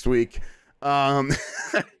episode next week. Now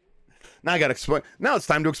I got to explain. Now it's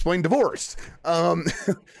time to explain divorce. No,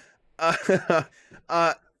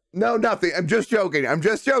 nothing. I'm just joking.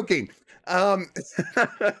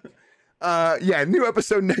 Yeah, new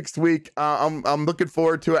episode next week. I'm looking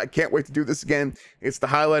forward to it. I can't wait to do this again. It's the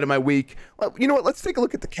highlight of my week. Well, you know what? Let's take a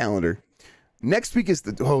look at the calendar. Next week is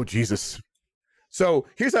the... Oh, Jesus. So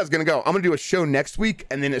here's how it's going to go. I'm going to do a show next week,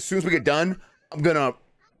 and then as soon as we get done, I'm going to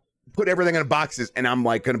put everything in boxes, and I'm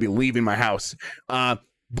like going to be leaving my house.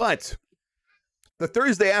 But the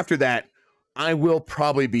Thursday after that, I will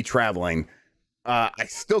probably be traveling. I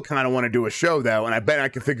still kind of want to do a show, though, and I bet I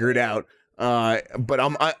can figure it out. But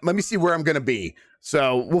let me see where I'm going to be.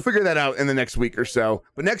 So we'll figure that out in the next week or so.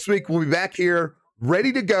 But next week, we'll be back here,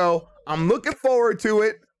 ready to go. I'm looking forward to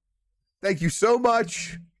it. Thank you so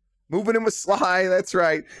much. Moving in with Sly. That's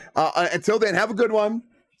right. Until then, have a good one.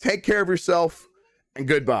 Take care of yourself. And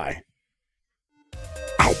goodbye.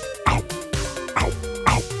 Ow, ow, ow,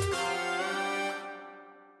 ow.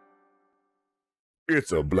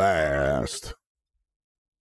 It's a blast.